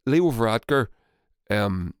Leo Varadkar,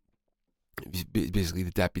 basically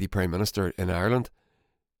the Deputy Prime Minister in Ireland,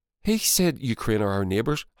 he said Ukraine are our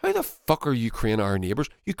neighbours. How the fuck are Ukraine our neighbours?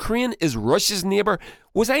 Ukraine is Russia's neighbour.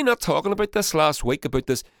 Was I not talking about this last week, about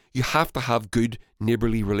this? You have to have good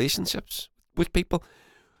neighbourly relationships with people.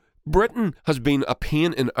 Britain has been a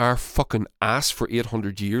pain in our fucking ass for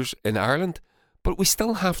 800 years in Ireland, but we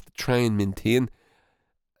still have to try and maintain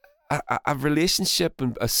a relationship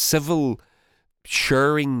and a civil,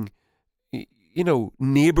 sharing,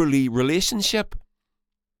 neighbourly relationship.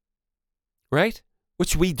 Right?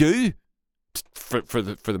 Which we do, for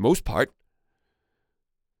the most part.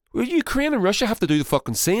 Well, Ukraine and Russia have to do the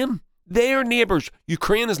fucking same. They're neighbours.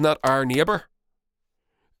 Ukraine is not our neighbour.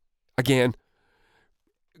 Again,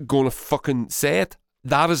 going to fucking say it.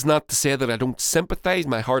 That is not to say that I don't sympathise.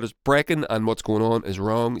 My heart is breaking and what's going on is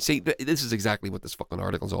wrong. See, this is exactly what this fucking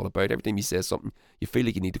article is all about. Every time you say something, you feel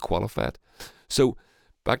like you need to qualify it. So,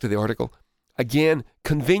 back to the article. Again,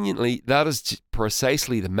 conveniently, that is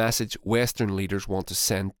precisely the message Western leaders want to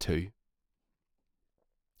send to.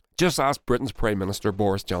 Just ask Britain's Prime Minister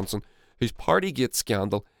Boris Johnson, whose Partygate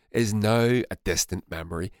scandal is now a distant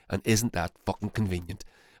memory, and isn't that fucking convenient,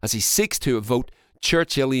 as he seeks to evoke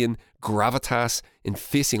Churchillian gravitas in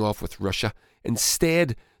facing off with Russia.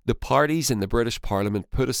 Instead, the parties in the British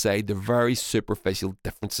Parliament put aside the very superficial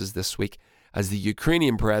differences this week as the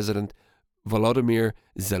Ukrainian President Volodymyr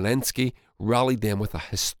Zelensky rallied them with a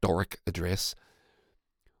historic address.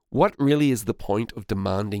 What really is the point of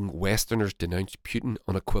demanding Westerners denounce Putin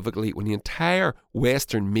unequivocally when the entire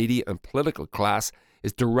Western media and political class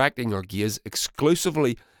is directing our gaze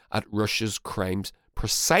exclusively at Russia's crimes,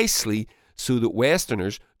 precisely so that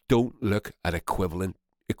Westerners don't look at equivalent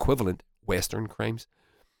Western crimes?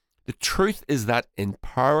 The truth is that in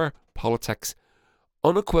power politics,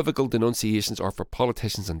 unequivocal denunciations are for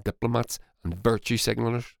politicians and diplomats and virtue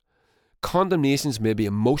signallers. Condemnations may be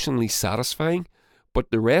emotionally satisfying, but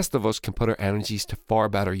the rest of us can put our energies to far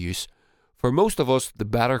better use. For most of us, the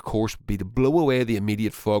better course would be to blow away the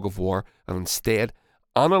immediate fog of war and instead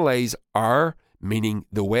analyse our, meaning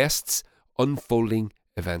the West's, unfolding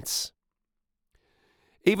events.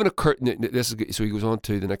 Even so he goes on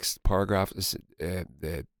to the next paragraph.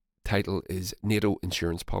 The title is NATO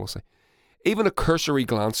Insurance Policy. Even a cursory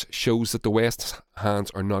glance shows that the West's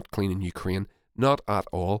hands are not clean in Ukraine. Not at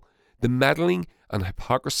all. The meddling and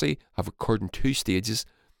hypocrisy have occurred in two stages.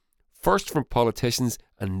 First from politicians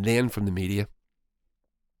and then from the media.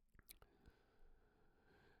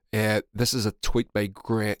 This is a tweet by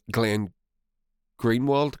Glenn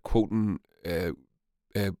Greenwald quoting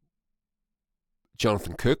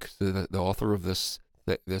Jonathan Cook, the author of this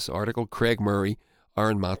article, Craig Murray,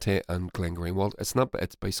 Aaron Mate and Glenn Greenwald.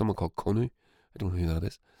 It's by someone called Konu. I don't know who that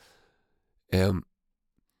is. Biden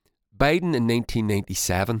in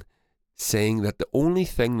 1997 saying that the only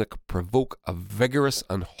thing that could provoke a vigorous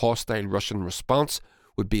and hostile Russian response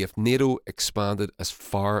would be if NATO expanded as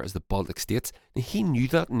far as the Baltic states. And he knew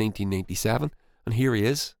that in 1997, and here he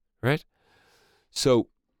is, right? So,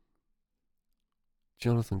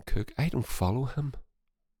 Jonathan Cook, I don't follow him,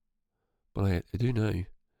 but I do now.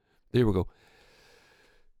 There we go.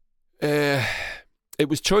 It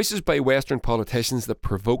was choices by Western politicians that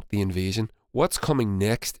provoked the invasion. What's coming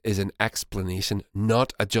next is an explanation,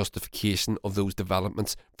 not a justification of those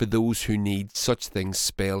developments for those who need such things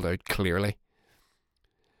spelled out clearly.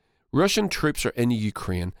 Russian troops are in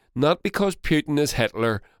Ukraine, not because Putin is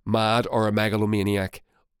Hitler, mad or a megalomaniac,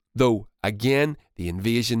 though, again, the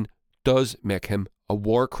invasion does make him a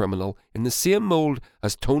war criminal in the same mould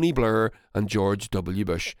as Tony Blair and George W.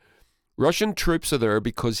 Bush. Russian troops are there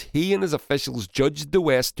because he and his officials judged the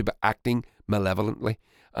West to be acting malevolently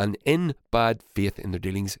and in bad faith in their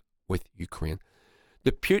dealings with Ukraine.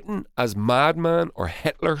 The Putin as madman or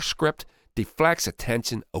Hitler script deflects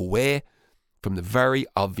attention away from the very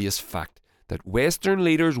obvious fact that Western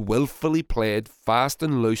leaders willfully played fast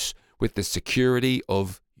and loose with the security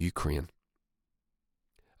of Ukraine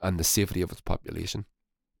and the safety of its population.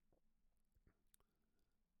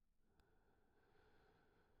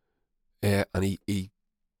 And he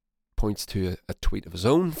points to a tweet of his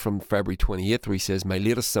own from February 28th where he says, "My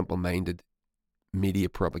latest simple-minded media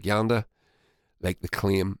propaganda, like the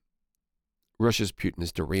claim Russia's Putin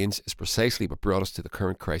is deranged, is precisely what brought us to the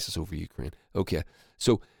current crisis over Ukraine." Okay,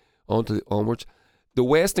 so onwards. The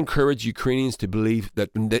West encouraged Ukrainians to believe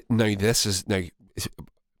that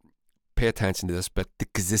pay attention to this bit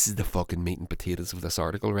because this is the fucking meat and potatoes of this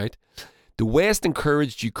article, right? The West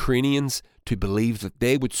encouraged Ukrainians to believe that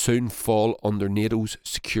they would soon fall under NATO's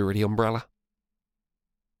security umbrella,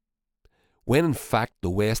 when in fact the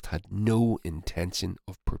West had no intention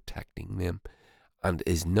of protecting them, and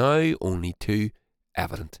is now only too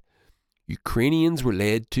evident. Ukrainians were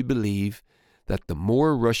led to believe that the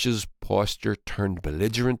more Russia's posture turned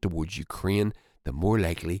belligerent towards Ukraine, the more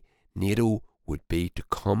likely NATO would be to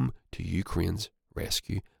come to Ukraine's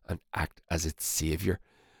rescue and act as its saviour,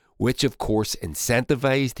 which of course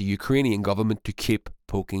incentivised the Ukrainian government to keep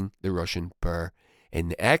poking the Russian bear in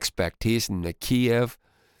the expectation that Kiev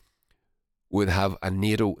would have a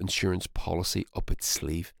NATO insurance policy up its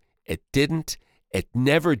sleeve. It didn't. It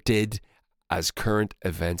never did, as current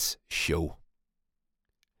events show.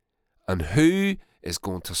 And who is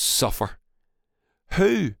going to suffer?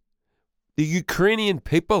 Who? The Ukrainian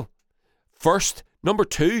people. First. Number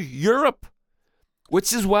two, Europe.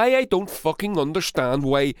 Which is why I don't fucking understand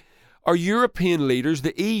why our European leaders,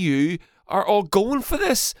 the EU, are all going for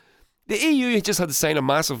this. The EU just had to sign a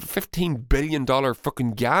massive $15 billion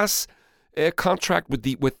fucking gas contract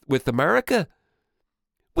with America.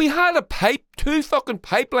 We had two fucking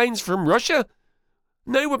pipelines from Russia.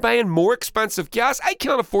 Now we're buying more expensive gas. I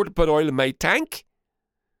can't afford to put oil in my tank.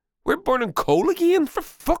 We're burning coal again, for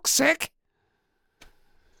fuck's sake.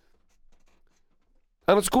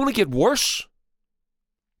 And it's going to get worse.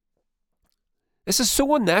 This is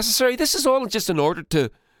so unnecessary. This is all just in order to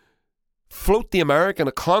float the American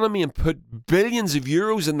economy and put billions of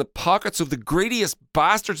euros in the pockets of the greediest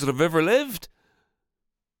bastards that have ever lived.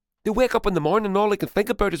 They wake up in the morning and all they can think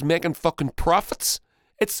about is making fucking profits.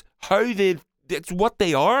 It's what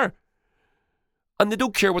they are. And they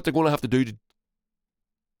don't care what they're going to have to do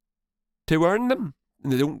to earn them.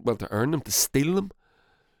 And they don't want to earn them, to steal them.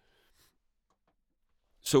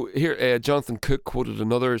 So here, Jonathan Cook quoted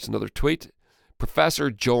another tweet. Professor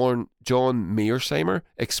John Mearsheimer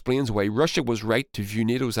explains why Russia was right to view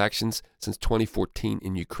NATO's actions since 2014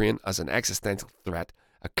 in Ukraine as an existential threat,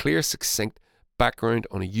 a clear, succinct background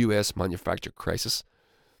on a US manufactured crisis.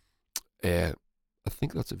 I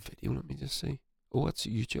think that's a video. Let me just see. Oh, that's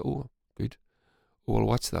YouTube. Oh, good. Oh, I'll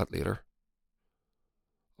watch that later.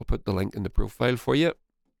 I'll put the link in the profile for you,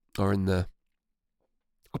 or I'll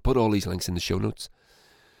put all these links in the show notes.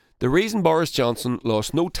 The reason Boris Johnson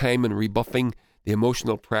lost no time in rebuffing the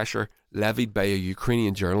emotional pressure levied by a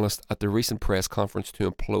Ukrainian journalist at the recent press conference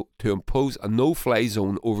to impose a no-fly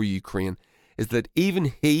zone over Ukraine is that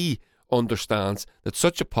even he understands that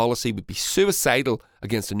such a policy would be suicidal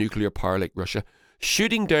against a nuclear power like Russia.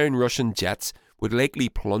 Shooting down Russian jets would likely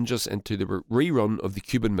plunge us into the rerun of the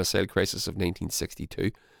Cuban Missile Crisis of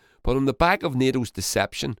 1962. But on the back of NATO's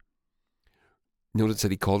deception, notice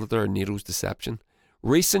that he called it there, NATO's deception,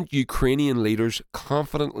 recent Ukrainian leaders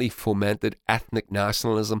confidently fomented ethnic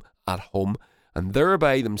nationalism at home and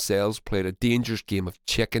thereby themselves played a dangerous game of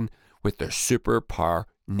chicken with their superpower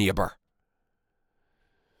neighbour.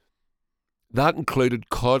 That included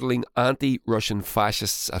coddling anti-Russian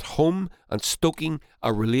fascists at home and stoking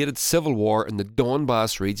a related civil war in the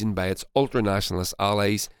Donbass region by its ultranationalist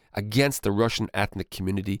allies against the Russian ethnic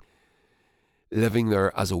community living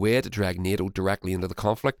there as a way to drag NATO directly into the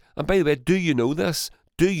conflict. And by the way, do you know this?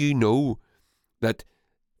 Do you know that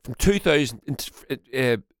from 2000,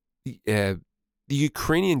 the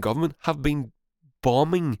Ukrainian government have been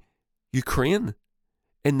bombing Ukraine?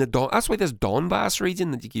 That's why this Donbass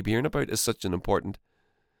region that you keep hearing about is such an important.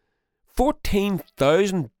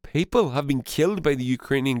 14,000 people have been killed by the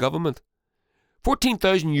Ukrainian government.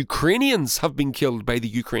 14,000 Ukrainians have been killed by the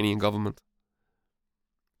Ukrainian government.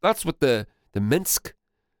 That's what the Minsk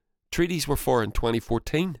treaties were for in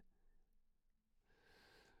 2014.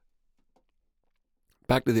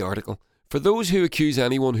 Back to the article. For those who accuse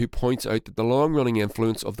anyone who points out that the long-running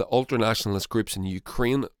influence of the ultranationalist groups in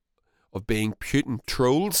Ukraine of being Putin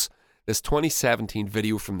trolls, this 2017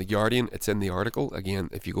 video from The Guardian, it's in the article. Again,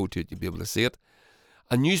 if you go to it, you'll be able to see it.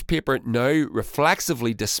 A newspaper now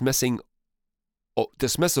reflexively dismissive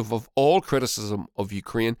of all criticism of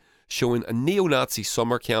Ukraine, showing a neo-Nazi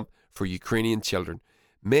summer camp for Ukrainian children,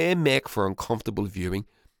 may make for uncomfortable viewing.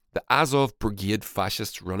 The Azov Brigade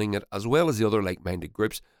fascists running it, as well as the other like-minded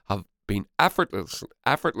groups, have been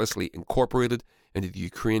effortlessly incorporated into the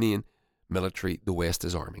Ukrainian military the West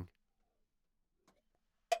is arming.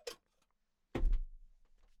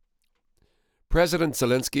 President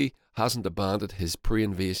Zelensky hasn't abandoned his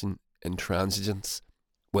pre-invasion intransigence.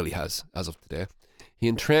 Well, he has, as of today. He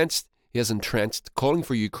has entrenched, calling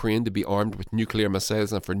for Ukraine to be armed with nuclear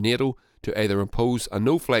missiles and for NATO to either impose a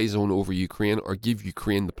no-fly zone over Ukraine or give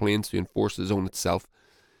Ukraine the planes to enforce the zone itself.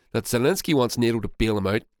 That Zelensky wants NATO to bail him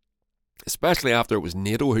out, especially after it was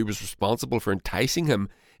NATO who was responsible for enticing him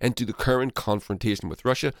into the current confrontation with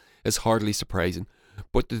Russia is hardly surprising.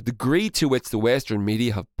 But the degree to which the Western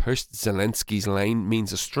media have pushed Zelensky's line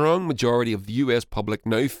means a strong majority of the US public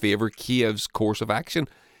now favour Kiev's course of action,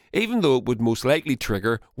 even though it would most likely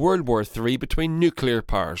trigger World War III between nuclear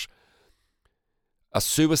powers. A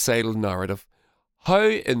suicidal narrative. How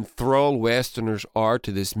enthralled Westerners are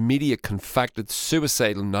to this media-confected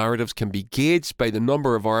suicidal narratives can be gauged by the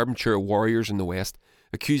number of armchair warriors in the West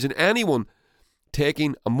accusing anyone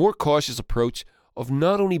taking a more cautious approach of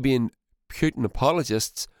not only being Putin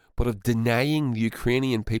apologists, but of denying the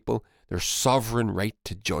Ukrainian people their sovereign right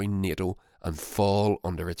to join NATO and fall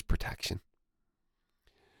under its protection.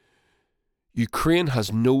 Ukraine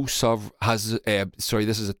has no this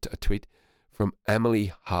is a tweet from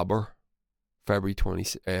Emily Haber, February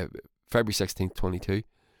 16, 22.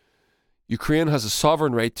 Ukraine has a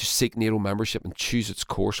sovereign right to seek NATO membership and choose its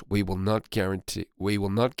course. We will not guarantee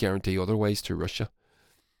otherwise to Russia.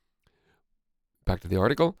 Back to the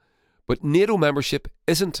article. But NATO membership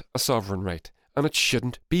isn't a sovereign right, and it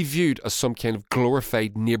shouldn't be viewed as some kind of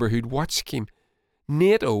glorified neighbourhood watch scheme.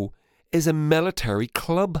 NATO is a military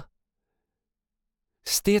club.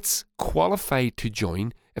 States qualify to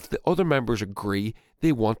join if the other members agree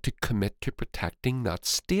they want to commit to protecting that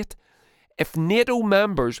state. If NATO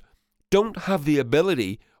members don't have the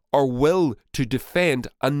ability or will to defend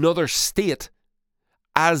another state,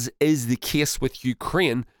 as is the case with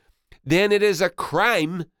Ukraine, then it is a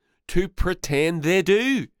crime to pretend they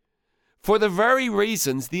do, for the very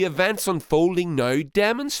reasons the events unfolding now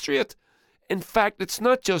demonstrate. In fact, it's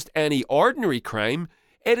not just any ordinary crime,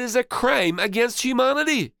 it is a crime against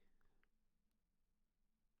humanity.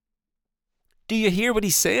 Do you hear what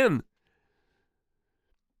he's saying?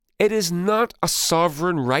 It is not a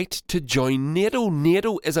sovereign right to join NATO.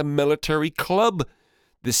 NATO is a military club.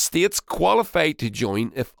 The states qualify to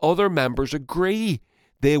join if other members agree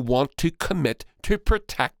they want to commit to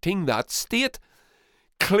protecting that state.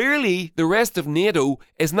 Clearly, the rest of NATO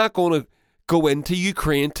is not going to go into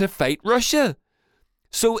Ukraine to fight Russia.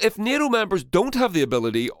 So if NATO members don't have the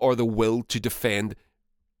ability or the will to defend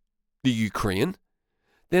the Ukraine,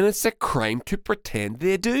 then it's a crime to pretend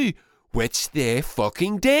they do, which they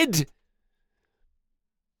fucking did.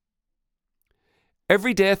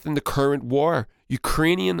 Every death in the current war,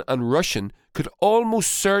 Ukrainian and Russian, could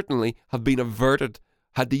almost certainly have been averted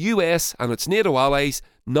had the US and its NATO allies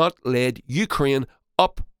not led Ukraine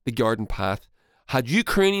up the garden path. Had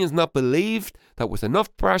Ukrainians not believed that with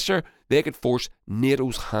enough pressure they could force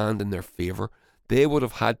NATO's hand in their favour, they would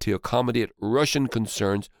have had to accommodate Russian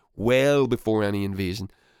concerns well before any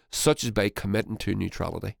invasion, such as by committing to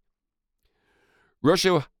neutrality.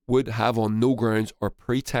 Russia would have on no grounds or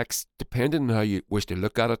pretext, depending on how you wish to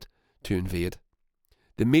look at it, to invade.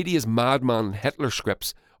 The media's madman and Hitler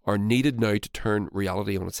scripts are needed now to turn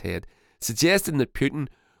reality on its head, suggesting that Putin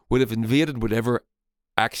would have invaded whatever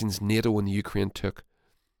actions NATO and the Ukraine took.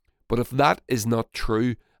 But if that is not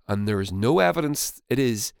true, and there is no evidence it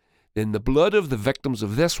is, then the blood of the victims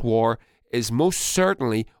of this war is most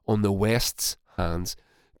certainly on the West's hands,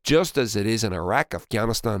 just as it is in Iraq,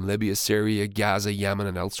 Afghanistan, Libya, Syria, Gaza, Yemen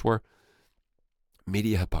and elsewhere.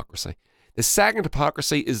 Media hypocrisy. The second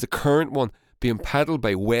hypocrisy is the current one being peddled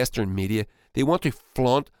by Western media. They want to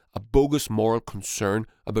flaunt a bogus moral concern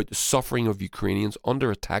about the suffering of Ukrainians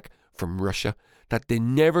under attack from Russia that they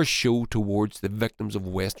never show towards the victims of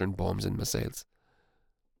Western bombs and missiles.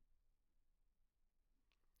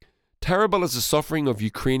 Terrible as the suffering of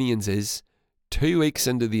Ukrainians is, 2 weeks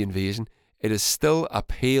into the invasion, it is still a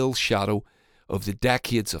pale shadow of the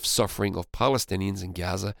decades of suffering of Palestinians in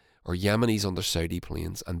Gaza or Yemenis under Saudi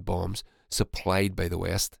planes and bombs supplied by the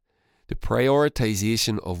West. The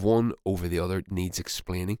prioritisation of one over the other needs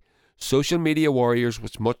explaining. Social media warriors,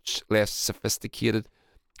 which much less sophisticated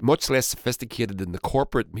than the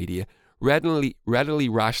corporate media, readily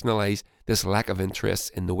rationalise this lack of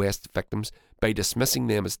interest in the West's victims by dismissing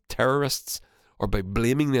them as terrorists, or by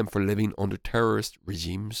blaming them for living under terrorist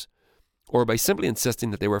regimes, or by simply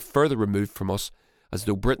insisting that they were further removed from us, as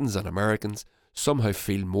though Britons and Americans somehow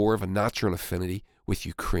feel more of a natural affinity with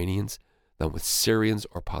Ukrainians than with Syrians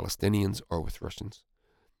or Palestinians or with Russians.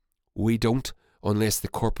 We don't, unless the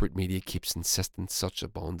corporate media keeps insisting such a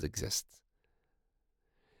bond exists.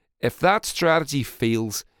 If that strategy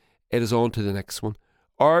fails, it is on to the next one,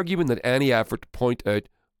 arguing that any effort to point out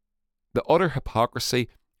the utter hypocrisy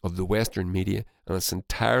of the Western media and its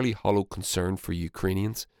entirely hollow concern for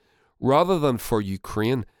Ukrainians, rather than for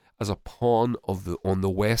Ukraine as a pawn on the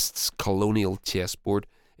West's colonial chessboard,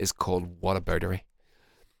 is called whataboutery.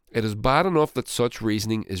 It is bad enough that such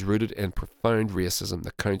reasoning is rooted in profound racism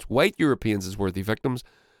that counts white Europeans as worthy victims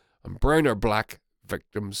and brown or black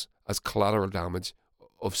victims as collateral damage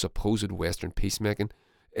of supposed Western peacemaking.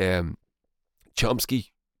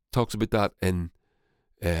 Chomsky talks about that in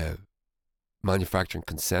Manufacturing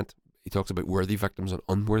Consent. He talks about worthy victims and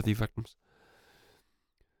unworthy victims.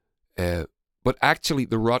 But actually,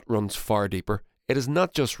 the rot runs far deeper. It is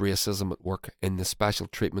not just racism at work in the special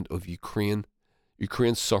treatment of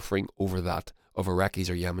Ukraine's suffering over that of Iraqis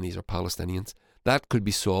or Yemenis or Palestinians. That could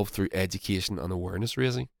be solved through education and awareness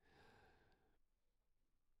raising.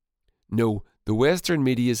 No, the Western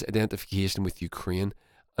media's identification with Ukraine,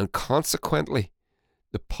 and consequently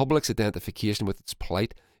the public's identification with its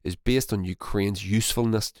plight, is based on Ukraine's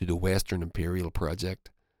usefulness to the Western imperial project,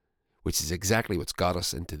 which is exactly what's got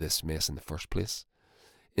us into this mess in the first place.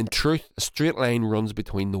 In truth, a straight line runs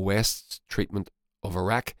between the West's treatment of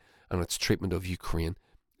Iraq and its treatment of Ukraine.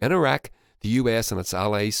 In Iraq, the US and its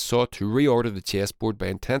allies sought to reorder the chessboard by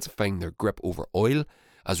intensifying their grip over oil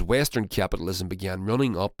as Western capitalism began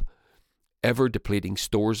running up ever-depleting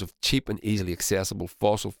stores of cheap and easily accessible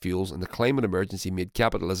fossil fuels, and the climate emergency made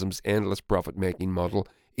capitalism's endless profit-making model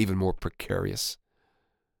even more precarious.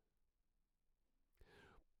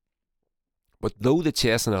 But though the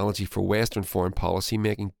chess analogy for Western foreign policy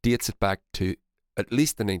making dates it back to at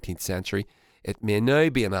least the 19th century, it may now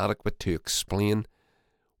be inadequate to explain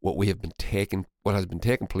what has been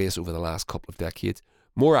taking place over the last couple of decades.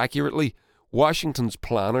 More accurately, Washington's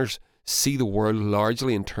planners see the world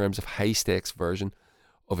largely in terms of high-stakes version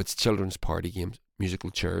of its children's party games, musical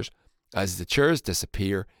chairs. As the chairs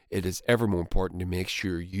disappear, it is ever more important to make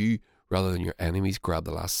sure you, rather than your enemies, grab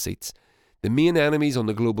the last seats. The main enemies on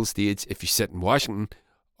the global stage, if you sit in Washington,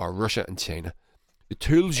 are Russia and China. The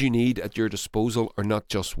tools you need at your disposal are not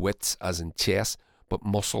just wits, as in chess, but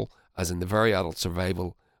muscle, as in the very adult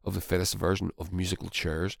survival of the fittest version of musical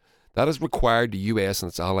chairs. That has required the US and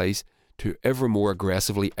its allies to ever more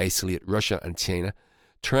aggressively isolate Russia and China,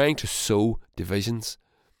 trying to sow divisions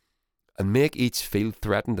and make each feel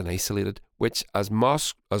threatened and isolated, which, as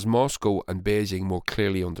Moscow and Beijing more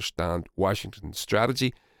clearly understand Washington's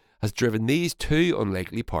strategy, has driven these two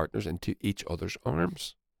unlikely partners into each other's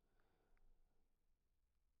arms.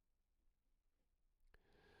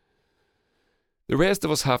 The rest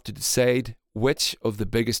of us have to decide which of the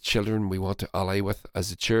biggest children we want to ally with as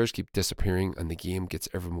the chairs keep disappearing and the game gets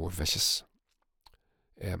ever more vicious.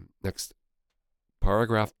 Next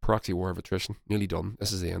paragraph, proxy war of attrition. Nearly done.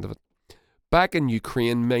 This is the end of it. Back in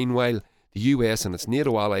Ukraine, meanwhile, the US and its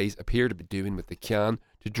NATO allies appear to be doing what they can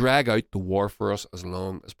to drag out the war for us as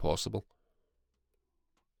long as possible.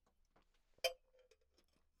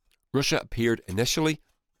 Russia appeared initially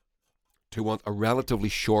to want a relatively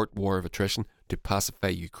short war of attrition to pacify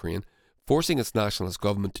Ukraine, forcing its nationalist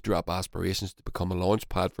government to drop aspirations to become a launch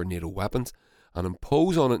pad for NATO weapons and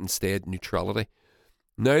impose on it instead neutrality.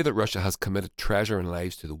 Now that Russia has committed treasure and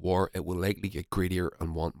lives to the war, it will likely get greedier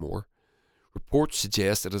and want more. Reports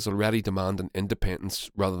suggest it is already demanding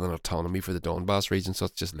independence rather than autonomy for the Donbass region, so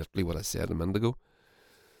that's just literally what I said a minute ago.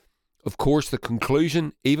 Of course, the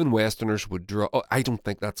conclusion, even Westerners would draw... I don't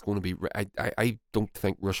think that's going to be... I don't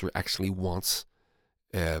think Russia actually wants...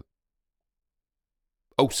 it's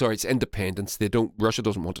independence. Russia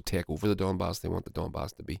doesn't want to take over the Donbass. They want the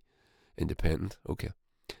Donbass to be independent. Okay.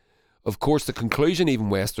 Of course, the conclusion even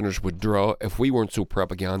Westerners would draw, if we weren't so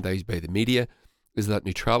propagandized by the media, is that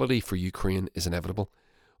neutrality for Ukraine is inevitable.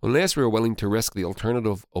 Unless we are willing to risk the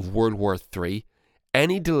alternative of World War III,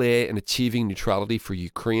 any delay in achieving neutrality for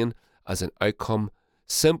Ukraine as an outcome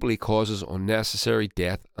simply causes unnecessary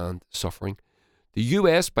death and suffering. The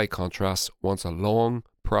US, by contrast, wants a long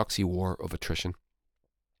proxy war of attrition,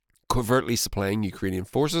 covertly supplying Ukrainian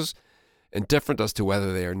forces, indifferent as to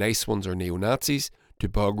whether they are nice ones or neo-Nazis, to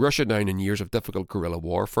bog Russia down in years of difficult guerrilla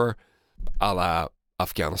warfare, a la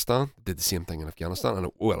Afghanistan. Did the same thing in Afghanistan, and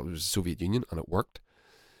it was the Soviet Union, and it worked.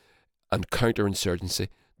 And counterinsurgency.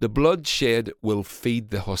 The bloodshed will feed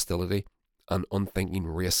the hostility and unthinking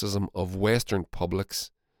racism of the Western publics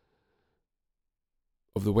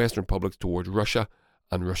towards Russia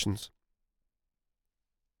and Russians,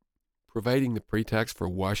 providing the pretext for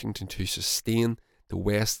Washington to sustain the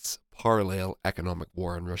West's parallel economic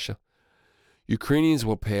war on Russia. Ukrainians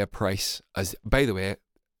will pay a price, as, by the way,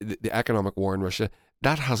 the economic war in Russia,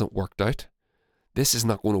 that hasn't worked out. This is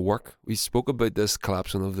not going to work. We spoke about this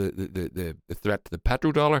collapsing of the threat to the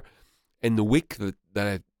petrodollar. In the week that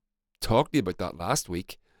I talked to you about that last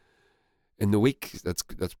week, in the week that's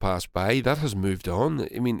passed by, that has moved on.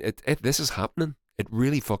 I mean, this is happening. It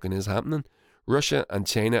really fucking is happening. Russia and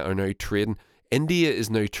China are now trading. India is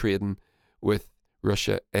now trading with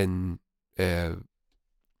Russia in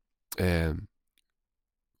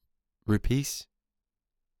rupees.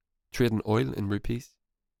 trading oil in rupees.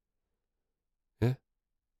 Yeah,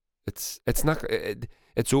 it's not.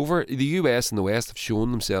 It's over. The US and the West have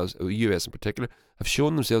shown themselves, the US in particular, have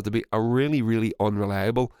shown themselves to be a really, really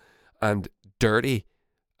unreliable and dirty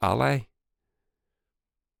ally.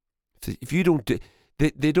 If you don't do,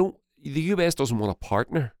 they don't. The US doesn't want a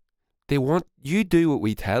partner. They want you do what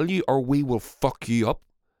we tell you, or we will fuck you up.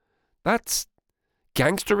 That's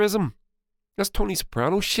gangsterism. That's Tony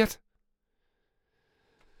Soprano shit.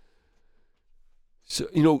 So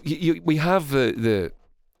we have the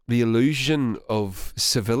illusion of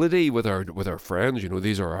civility with our friends.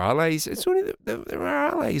 These are our allies. It's only they're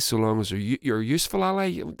our allies so long as you're a useful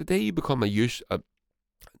ally. The day you become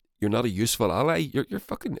you're not a useful ally, you're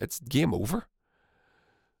fucking. It's game over.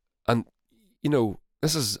 And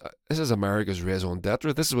this is America's raison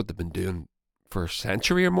d'etre. This is what they've been doing for a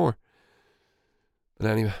century or more. But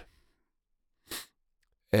anyway,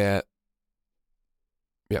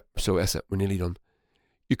 so that's it. We're nearly done.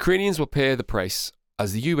 Ukrainians will pay the price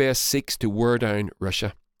as the US seeks to wear down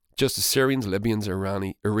Russia, just as Syrians, Libyans,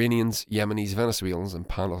 Iranians, Yemenis, Venezuelans and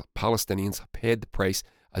Palestinians have paid the price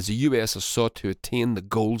as the US has sought to attain the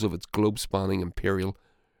goals of its globe-spanning imperial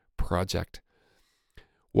project.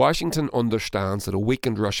 Washington understands that a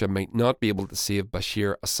weakened Russia might not be able to save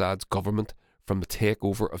Bashar Assad's government from the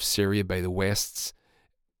takeover of Syria by the West's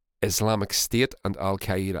Islamic State and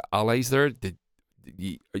Al-Qaeda allies there. Do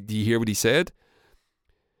you hear what he said?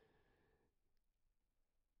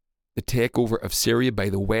 The takeover of Syria by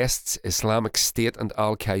the West's Islamic State and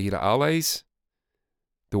Al-Qaeda allies.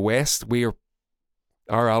 The West, we are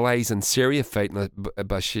our allies in Syria fighting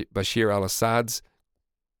Bashar al-Assad's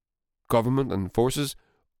government and forces,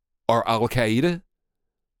 or Al-Qaeda.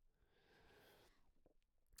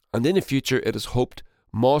 And in the future, it is hoped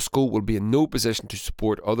Moscow will be in no position to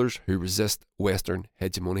support others who resist Western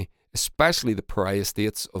hegemony, especially the pariah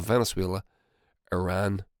states of Venezuela,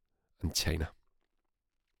 Iran, and China.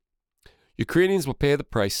 Ukrainians will pay the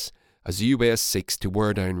price as the US seeks to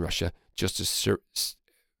wear down Russia, just as Syrians,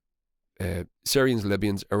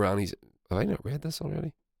 Libyans, Iranis. Have I not read this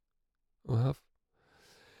already? I have.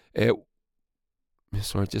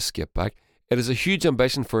 Sorry, just skip back. It is a huge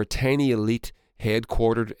ambition for a tiny elite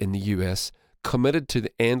headquartered in the US, committed to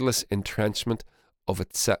the endless enrichment of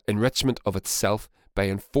itself by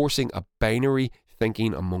enforcing a binary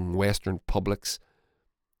thinking among Western publics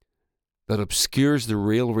that obscures the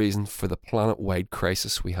real reason for the planet-wide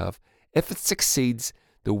crisis we have. If it succeeds,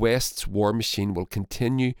 the West's war machine will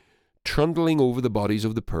continue trundling over the bodies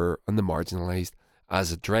of the poor and the marginalised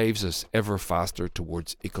as it drives us ever faster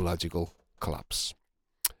towards ecological collapse.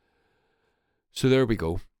 So there we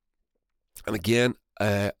go. And again,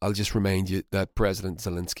 I'll just remind you that President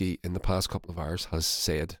Zelensky in the past couple of hours has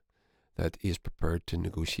said that he is prepared to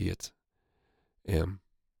negotiate the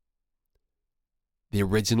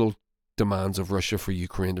original demands of Russia for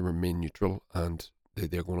Ukraine to remain neutral, and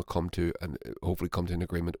they're going to come to and hopefully come to an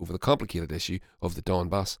agreement over the complicated issue of the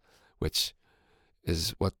Donbass, which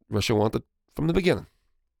is what Russia wanted from the beginning.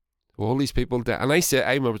 All these people, and I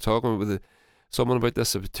remember talking with someone about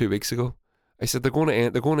this about 2 weeks ago. I said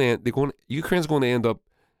Ukraine's going to end up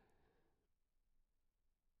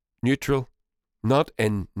neutral, not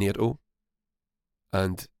in NATO,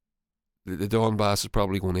 and the Donbass is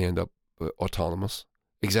probably going to end up autonomous.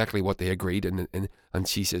 Exactly what they agreed, and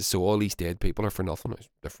she says, so all these dead people are for nothing.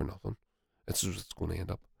 They're for nothing. That's just what's going to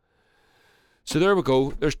end up. So there we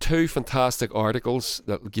go. There's 2 fantastic articles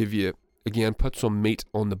that will give you, again, put some meat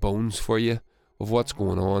on the bones for you of what's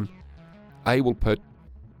going on. I will put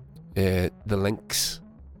the links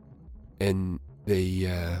in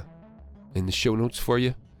the show notes for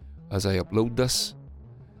you as I upload this.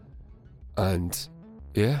 And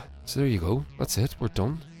yeah, so there you go. That's it. We're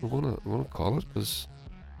done. We're gonna call it, because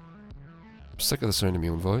I'm sick of the sound of my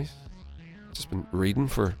own voice. I've just been reading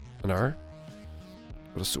for an hour.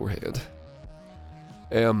 Got a sore head.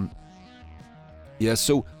 Yeah,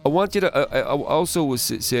 so I want you to. I also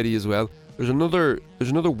say to you as well. There's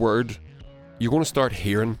another word you're going to start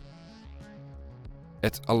hearing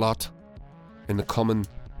it a lot in the coming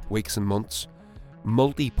weeks and months.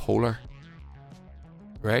 Multipolar,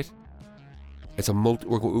 right? It's a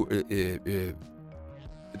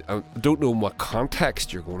I don't know in what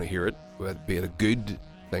context you're going to hear it, whether it be a good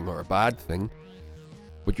thing or a bad thing,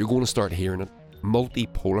 but you're going to start hearing it.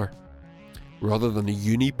 Multipolar, rather than the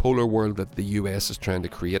unipolar world that the US is trying to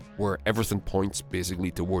create, where everything points basically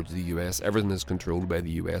towards the US. Everything is controlled by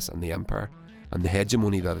the US and the empire and the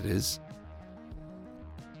hegemony that it is.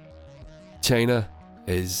 China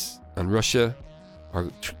and Russia are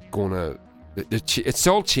going to. It's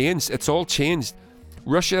all changed.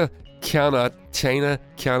 Russia China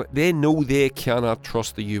cannot, they know they cannot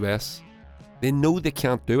trust the US. They know they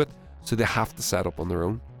can't do it, so they have to set up on their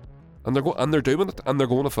own. And they're doing it, and they're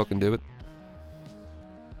going to fucking do it.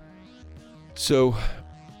 So,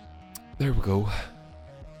 there we go.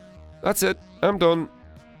 That's it. I'm done.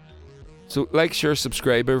 So, like, share,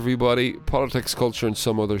 subscribe, everybody. Politics, culture, and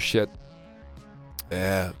some other shit.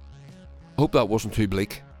 Hope that wasn't too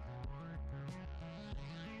bleak.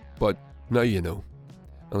 But now you know.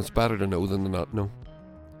 And it's better to know than to not know.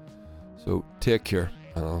 So, take care,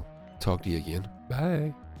 and I'll talk to you again.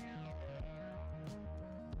 Bye.